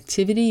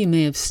reactivity you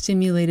may have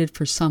stimulated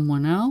for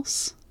someone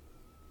else,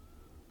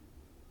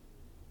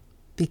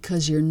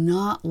 because you're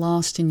not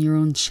lost in your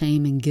own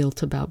shame and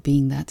guilt about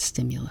being that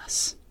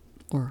stimulus,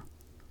 or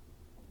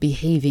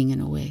behaving in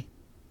a way,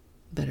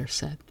 better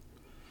said.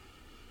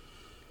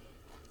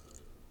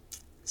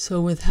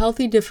 So with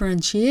healthy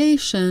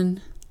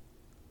differentiation,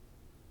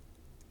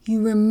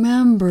 you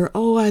remember,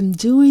 oh, I'm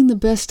doing the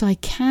best I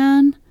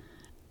can,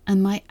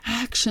 and my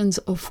actions,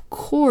 of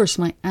course,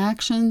 my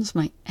actions,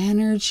 my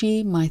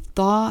energy, my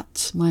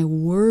thoughts, my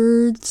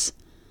words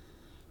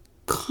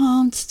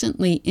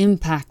constantly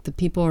impact the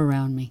people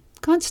around me.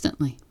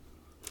 Constantly.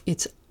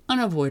 It's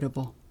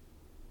unavoidable.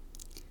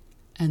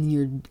 And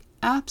you're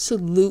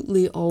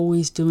absolutely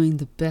always doing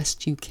the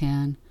best you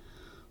can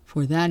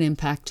for that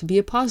impact to be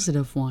a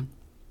positive one.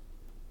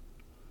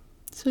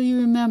 So you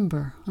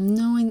remember,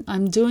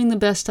 I'm doing the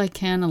best I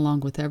can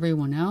along with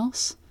everyone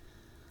else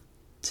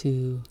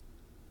to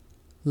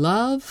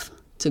love,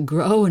 to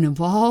grow and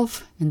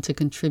evolve, and to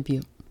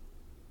contribute.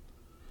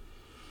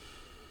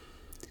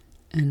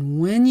 And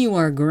when you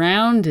are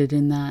grounded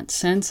in that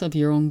sense of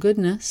your own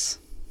goodness,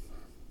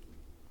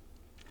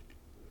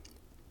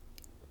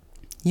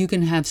 you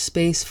can have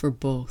space for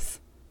both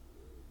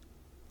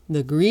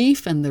the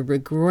grief and the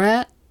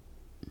regret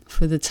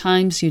for the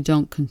times you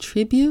don't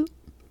contribute,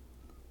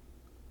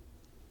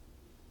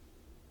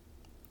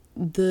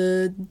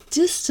 the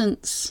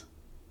distance,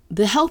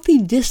 the healthy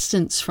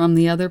distance from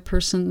the other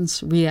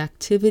person's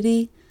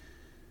reactivity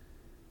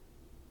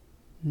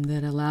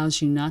that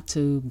allows you not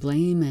to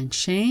blame and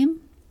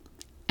shame,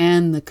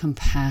 and the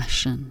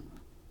compassion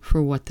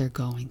for what they're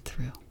going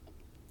through.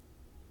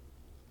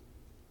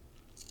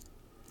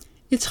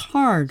 It's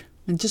hard.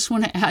 I just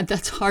want to add,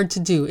 that's hard to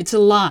do. It's a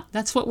lot.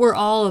 That's what we're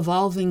all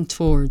evolving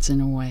towards in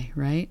a way,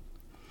 right?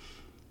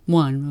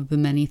 One of the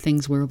many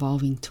things we're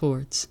evolving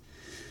towards.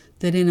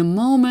 That in a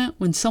moment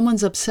when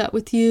someone's upset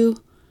with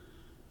you,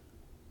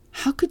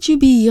 how could you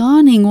be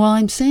yawning while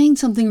I'm saying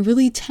something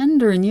really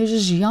tender and you're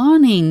just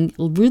yawning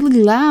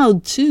really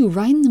loud too,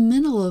 right in the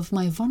middle of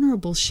my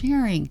vulnerable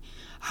sharing?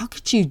 How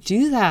could you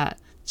do that?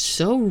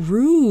 So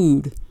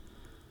rude.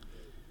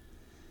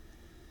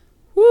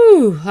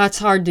 Whew, that's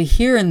hard to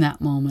hear in that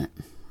moment,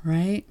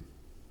 right?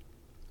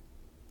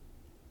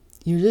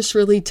 You're just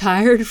really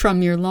tired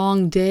from your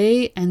long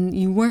day and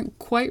you weren't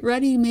quite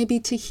ready maybe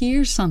to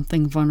hear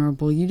something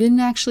vulnerable. You didn't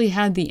actually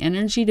have the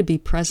energy to be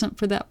present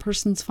for that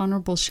person's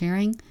vulnerable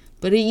sharing,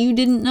 but you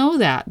didn't know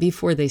that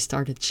before they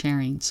started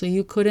sharing. So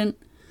you couldn't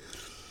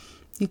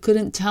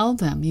tell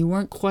them. You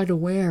weren't quite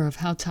aware of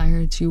how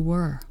tired you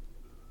were.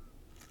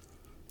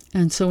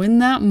 And so in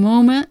that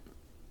moment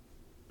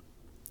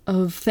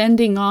of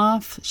fending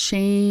off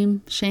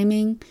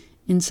shaming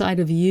inside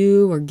of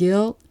you or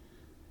guilt,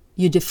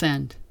 you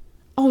defend.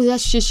 Oh,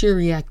 that's just your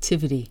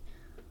reactivity.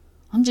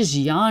 I'm just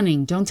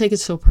yawning. Don't take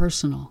it so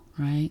personal,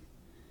 right?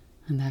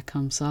 And that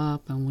comes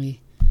up and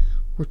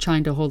we're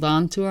trying to hold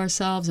on to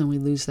ourselves and we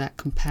lose that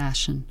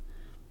compassion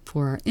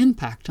for our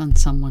impact on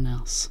someone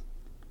else.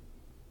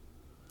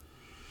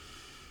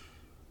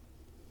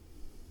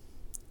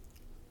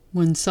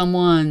 When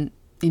someone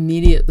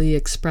immediately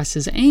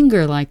expresses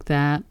anger like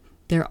that,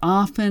 we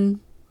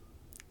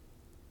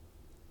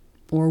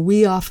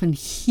often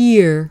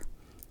hear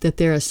that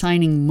they're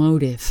assigning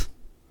motive.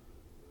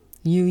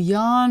 You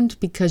yawned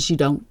because you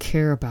don't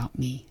care about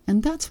me.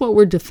 And that's what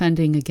we're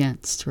defending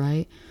against,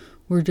 right?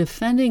 We're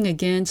defending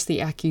against the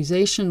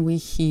accusation we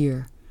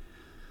hear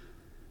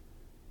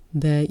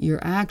that your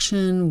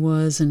action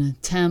was an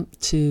attempt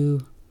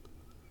to,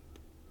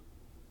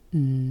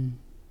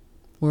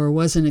 or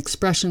was an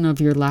expression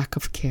of your lack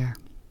of care.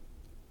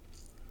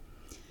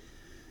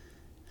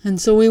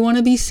 And so we want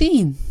to be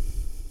seen.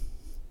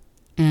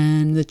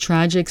 And the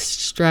tragic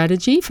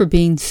strategy for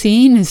being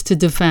seen is to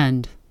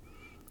defend,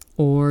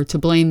 or to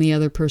blame the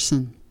other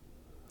person,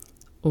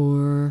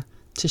 or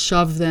to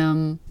shove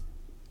them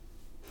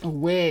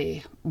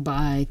away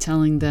by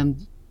telling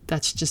them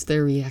that's just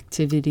their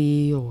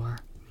reactivity, or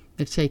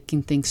they're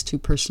taking things too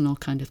personal,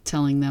 kind of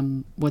telling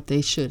them what they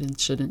should and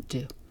shouldn't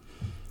do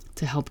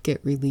to help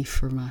get relief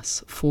from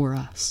us, for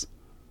us.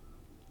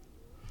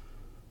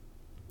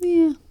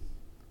 Yeah.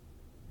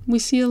 We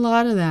see a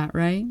lot of that,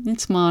 right?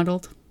 It's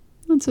modeled.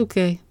 It's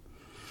okay.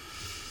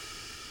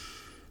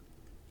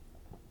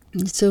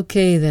 It's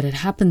okay that it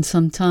happens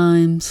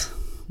sometimes.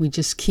 We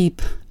just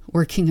keep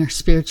working our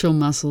spiritual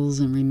muscles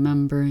and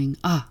remembering,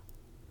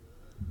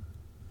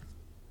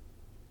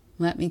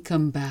 let me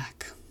come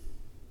back.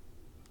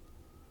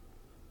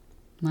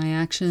 My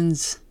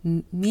actions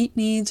meet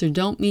needs or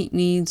don't meet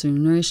needs or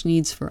nourish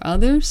needs for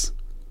others.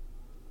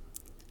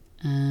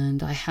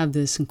 And I have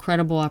this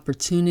incredible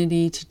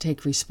opportunity to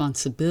take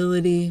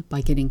responsibility by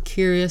getting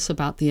curious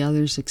about the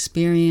other's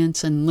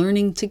experience and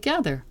learning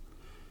together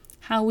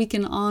how we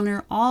can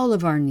honor all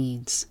of our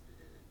needs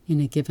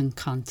in a given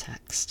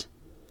context.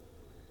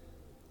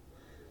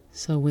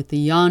 So with the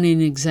yawning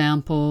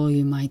example,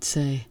 you might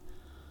say,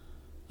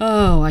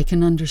 oh, I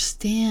can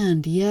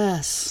understand,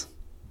 yes.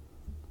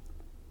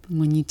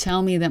 When you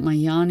tell me that my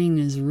yawning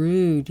is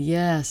rude,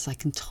 yes, I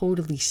can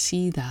totally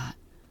see that.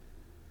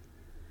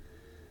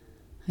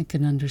 I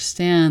can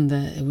understand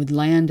that it would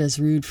land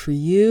as rude for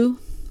you,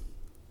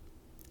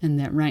 and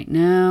that right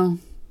now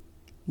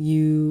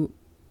you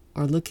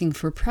are looking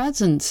for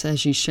presence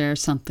as you share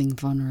something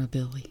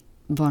vulnerably.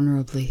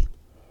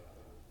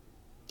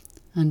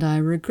 And I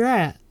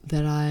regret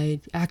that I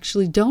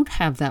actually don't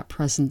have that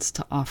presence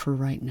to offer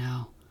right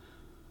now.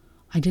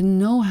 I didn't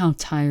know how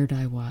tired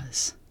I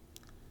was.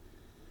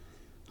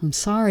 I'm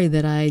sorry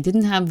that I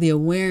didn't have the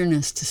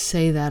awareness to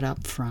say that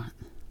up front.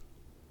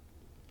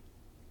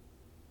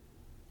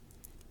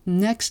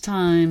 Next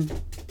time,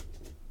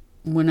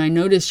 when I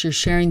notice you're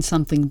sharing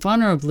something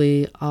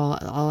vulnerably,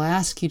 I'll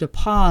ask you to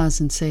pause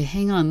and say,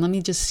 hang on, let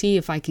me just see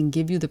if I can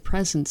give you the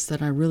presence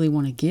that I really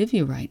want to give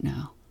you right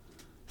now.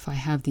 If I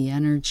have the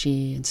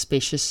energy and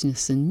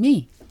spaciousness in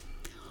me.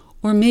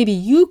 Or maybe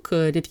you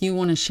could, if you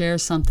want to share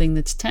something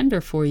that's tender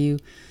for you,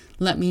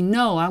 let me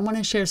know, I want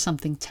to share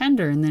something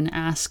tender, and then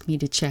ask me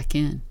to check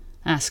in.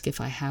 Ask if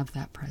I have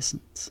that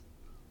presence.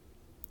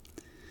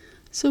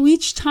 So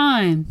each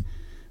time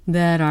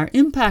that our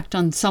impact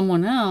on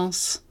someone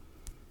else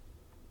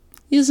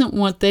isn't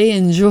what they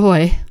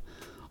enjoy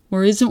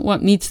or isn't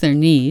what meets their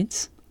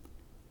needs,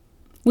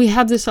 we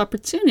have this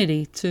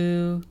opportunity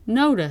to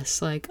notice,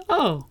 like,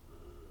 oh,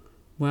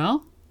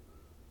 well,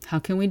 how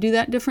can we do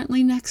that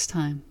differently next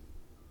time?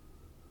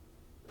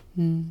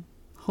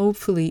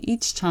 Hopefully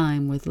each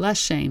time with less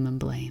shame and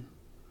blame.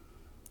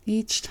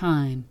 Each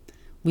time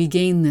we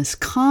gain this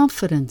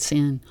confidence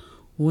in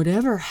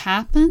whatever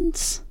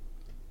happens,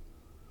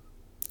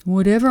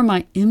 whatever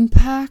my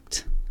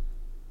impact,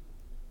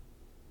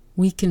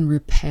 we can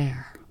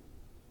repair.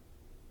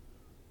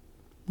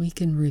 We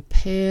can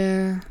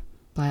repair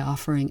by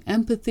offering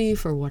empathy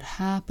for what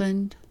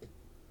happened,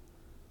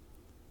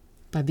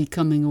 by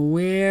becoming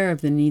aware of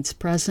the needs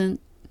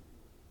present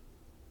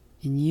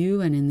in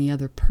you and in the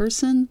other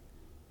person,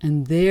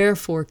 and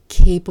therefore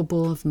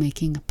capable of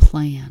making a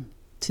plan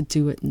to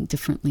do it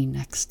differently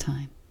next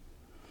time.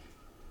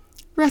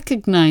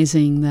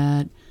 Recognizing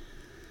that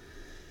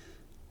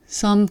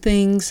some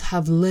things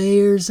have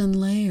layers and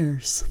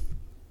layers,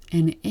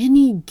 and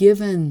any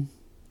given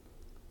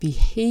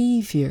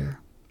behavior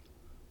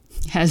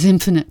has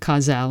infinite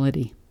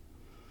causality.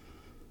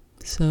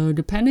 So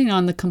depending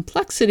on the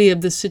complexity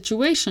of the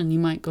situation, you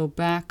might go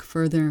back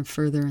further and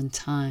further in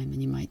time,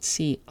 and you might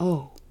see,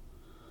 oh,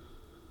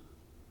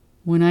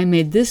 when I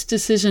made this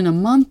decision a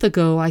month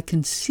ago, I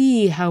can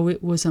see how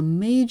it was a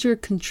major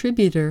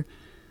contributor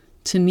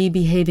to me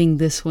behaving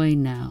this way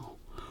now,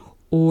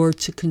 or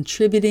to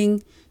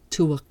contributing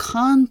to a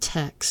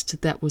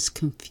context that was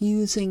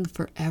confusing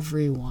for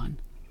everyone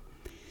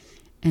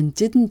and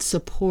didn't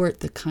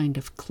support the kind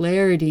of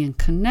clarity and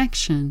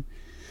connection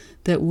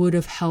that would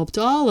have helped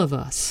all of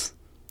us,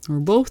 or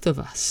both of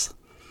us,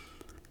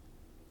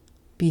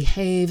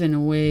 behave in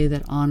a way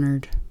that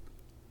honored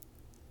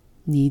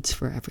needs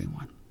for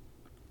everyone.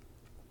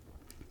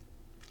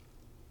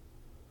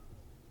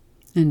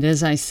 And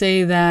as I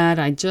say that,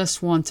 I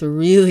just want to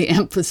really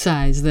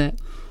emphasize that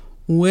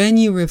when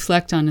you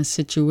reflect on a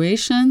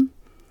situation,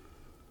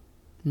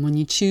 when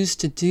you choose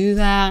to do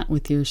that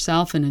with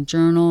yourself in a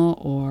journal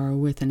or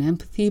with an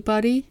empathy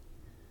buddy,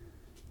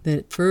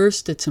 that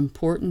first it's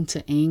important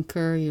to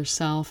anchor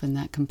yourself in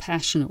that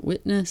compassionate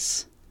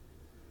witness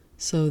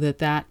so that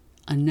that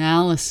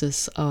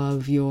analysis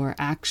of your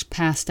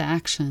past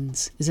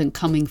actions isn't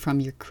coming from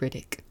your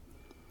critic.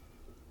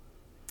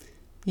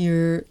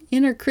 Your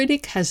inner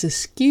critic has a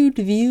skewed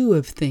view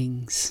of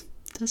things,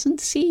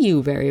 doesn't see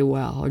you very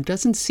well, or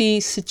doesn't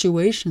see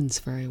situations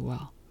very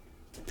well.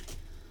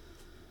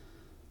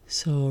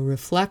 So a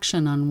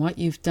reflection on what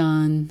you've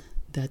done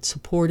that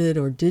supported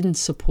or didn't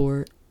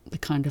support the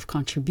kind of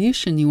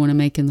contribution you want to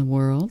make in the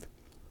world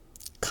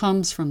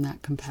comes from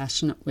that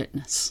compassionate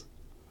witness.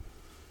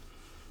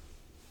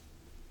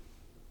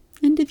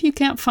 And if you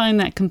can't find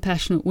that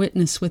compassionate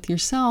witness with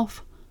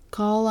yourself,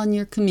 call on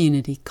your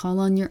community, call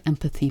on your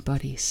empathy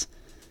buddies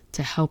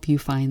to help you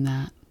find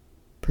that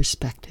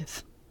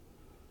perspective.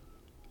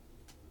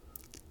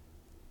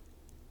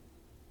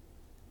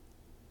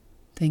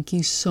 Thank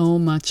you so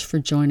much for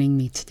joining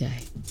me today.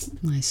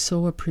 I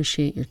so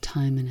appreciate your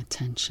time and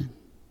attention.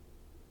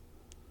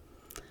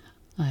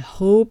 I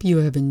hope you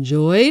have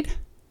enjoyed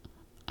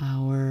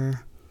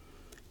our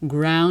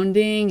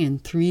grounding in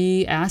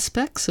 3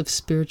 aspects of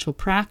spiritual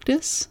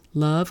practice: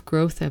 love,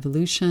 growth,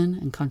 evolution,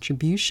 and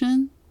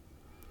contribution.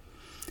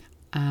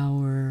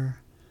 Our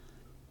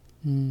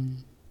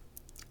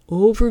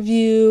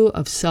overview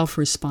of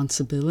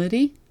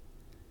self-responsibility,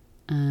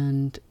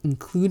 and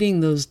including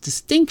those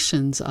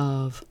distinctions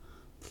of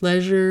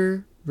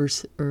pleasure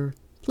or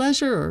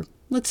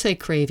let's say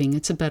craving,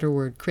 it's a better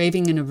word,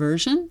 craving and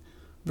aversion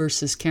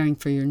versus caring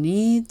for your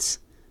needs,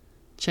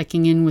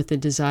 checking in with the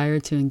desire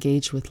to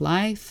engage with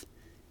life,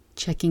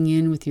 checking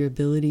in with your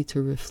ability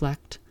to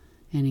reflect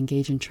and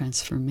engage in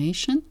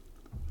transformation,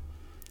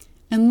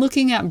 and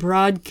looking at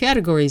broad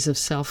categories of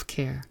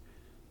self-care: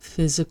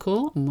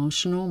 physical,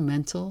 emotional,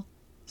 mental,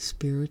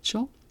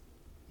 spiritual,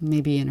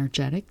 maybe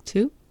energetic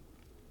too.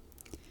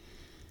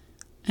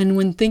 And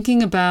when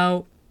thinking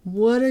about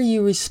what are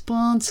you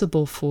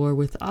responsible for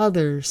with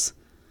others,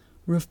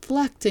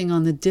 reflecting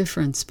on the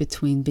difference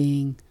between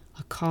being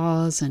a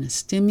cause and a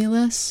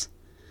stimulus,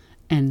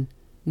 and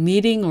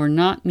meeting or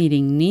not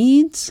meeting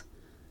needs,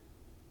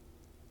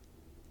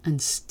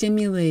 and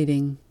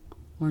stimulating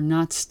or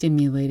not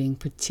stimulating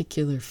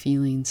particular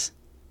feelings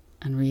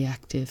and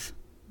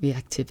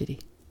reactivity.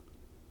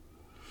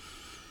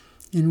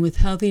 And with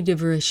healthy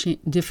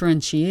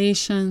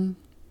differentiation,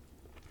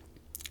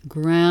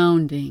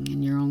 grounding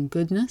in your own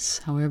goodness,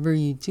 however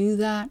you do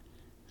that,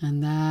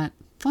 and that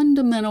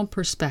fundamental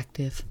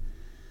perspective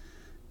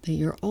that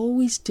you're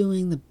always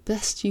doing the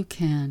best you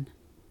can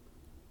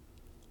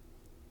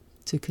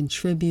to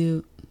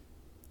contribute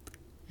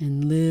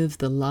and live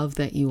the love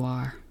that you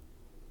are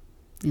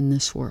in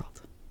this world.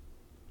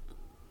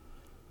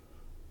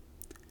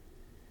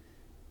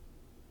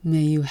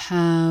 May you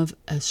have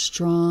a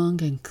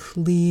strong and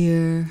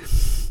clear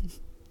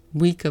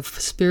week of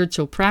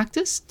spiritual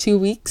practice, 2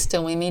 weeks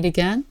till we meet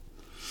again.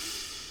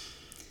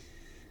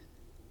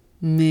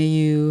 May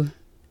you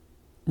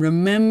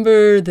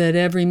remember that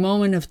every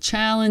moment of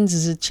challenge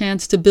is a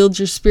chance to build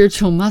your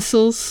spiritual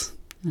muscles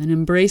and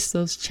embrace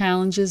those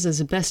challenges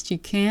as best you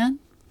can.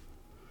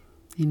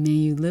 And may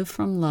you live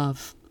from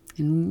love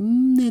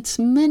in its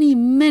many,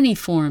 many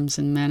forms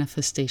and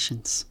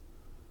manifestations.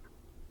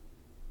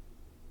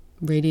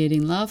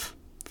 Radiating love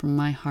from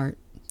my heart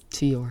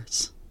to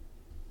yours.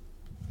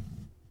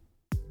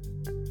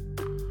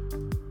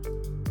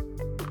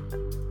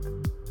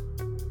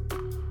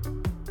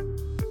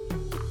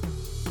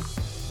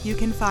 You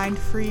can find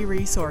free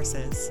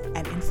resources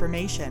and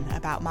information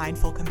about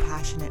Mindful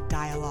Compassionate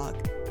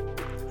Dialogue,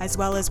 as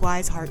well as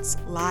Wise Heart's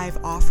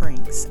live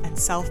offerings and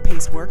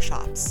self-paced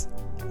workshops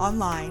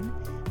online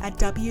at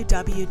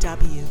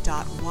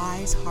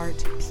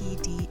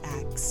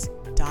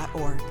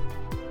www.wiseheartpdx.org.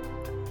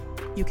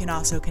 You can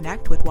also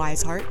connect with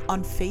Wise Heart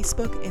on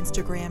Facebook,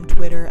 Instagram,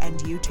 Twitter, and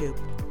YouTube,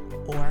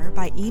 or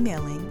by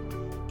emailing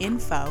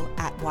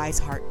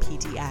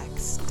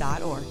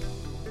info@wiseheartpdx.org.